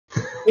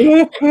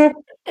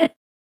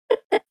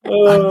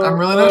 I'm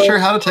really not sure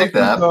how to take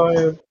that.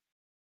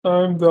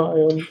 I'm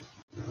dying.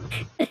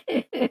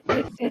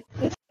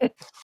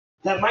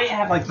 That might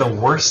have like the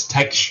worst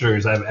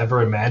textures I've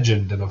ever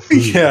imagined in a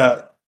food.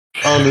 Yeah,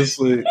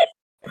 honestly,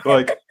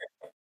 like,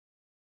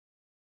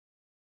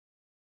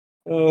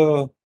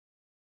 you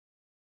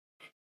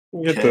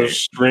get Okay.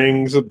 those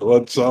strings of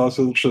blood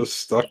sausage just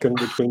stuck in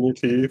between your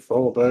teeth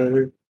all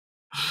day.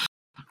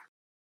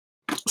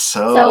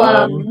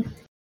 So,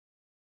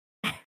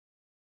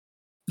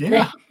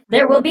 yeah.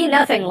 There will be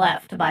nothing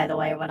left, by the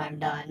way, when I'm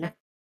done.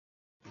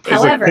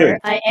 As a However, kid.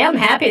 I am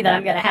happy that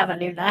I'm going to have a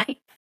new knife.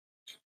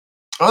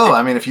 Oh,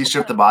 I mean, if you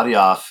strip the body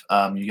off,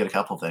 you get a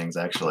couple things,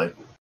 actually.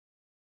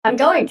 I'm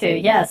going to,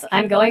 yes.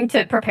 I'm going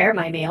to prepare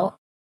my meal.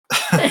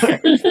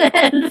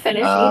 And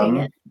finish eating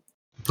it.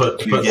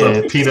 Put You some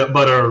get- peanut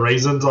butter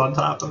raisins on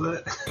top of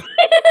it.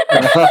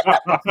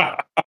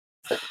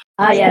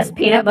 Ah, yes,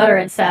 peanut butter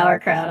and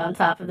sauerkraut on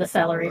top of the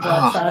celery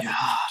blood sauce.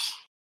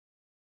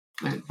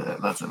 God.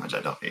 That's an image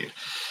I don't need.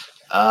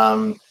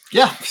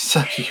 Yeah,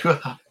 so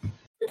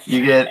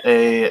you get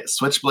a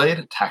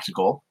switchblade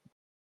tactical,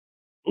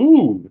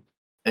 Ooh.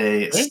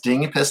 a Okay.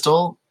 sting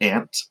pistol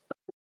ant,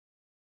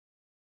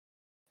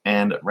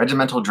 and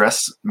regimental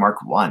dress Mark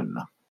 1.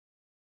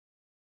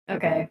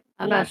 Okay,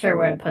 I'm not sure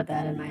where to put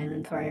that in my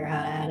inventory or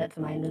how to add it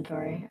to my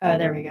inventory. Oh,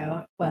 there we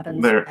go.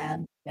 Weapons, There.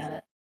 add, got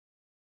it.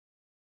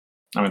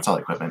 I mean, it's all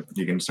equipment.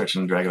 You can search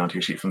and drag it onto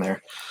your sheet from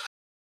there.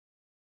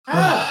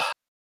 Oh,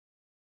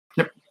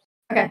 Yep.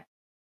 okay.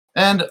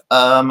 And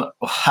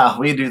while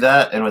we do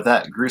that, and with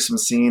that gruesome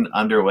scene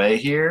underway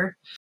here,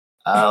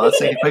 let's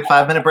take a quick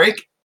 5-minute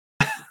break.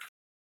 I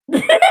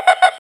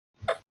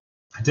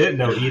didn't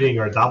know eating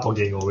our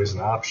doppelganger was an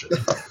option.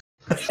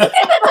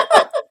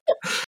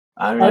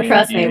 I Oh,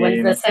 trust me, when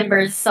mean, the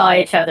Simbers saw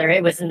each other,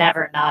 it was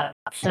never not an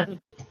option.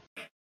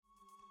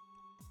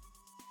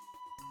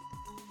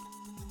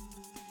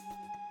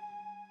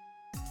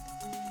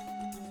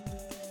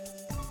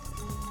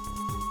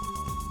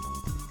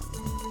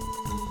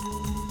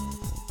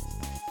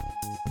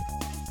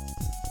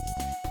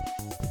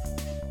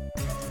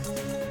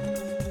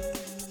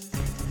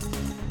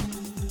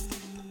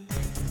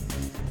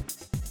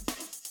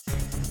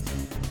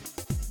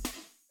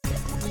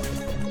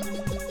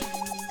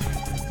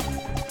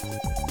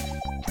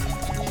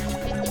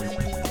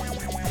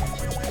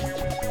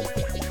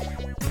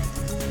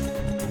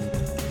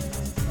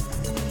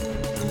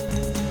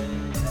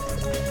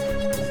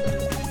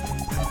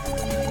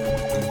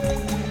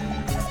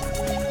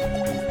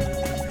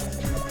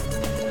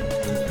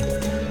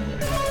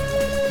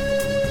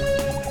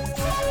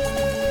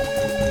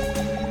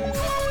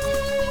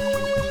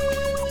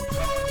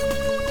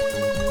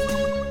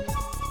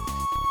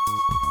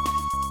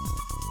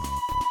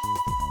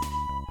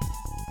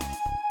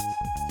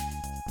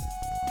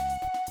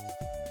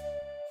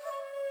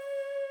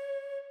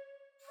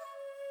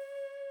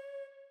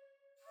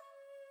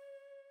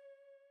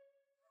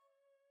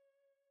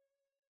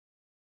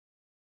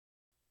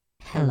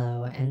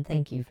 Hello, and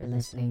thank you for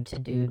listening to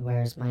Dude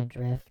Where's My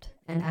Drift,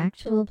 an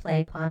actual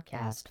play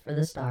podcast for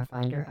the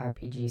Starfinder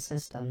RPG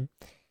system.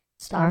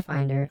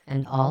 Starfinder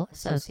and all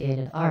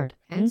associated art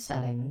and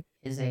setting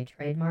is a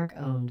trademark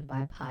owned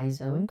by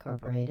Paizo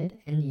Incorporated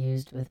and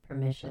used with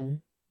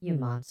permission, you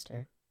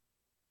monster.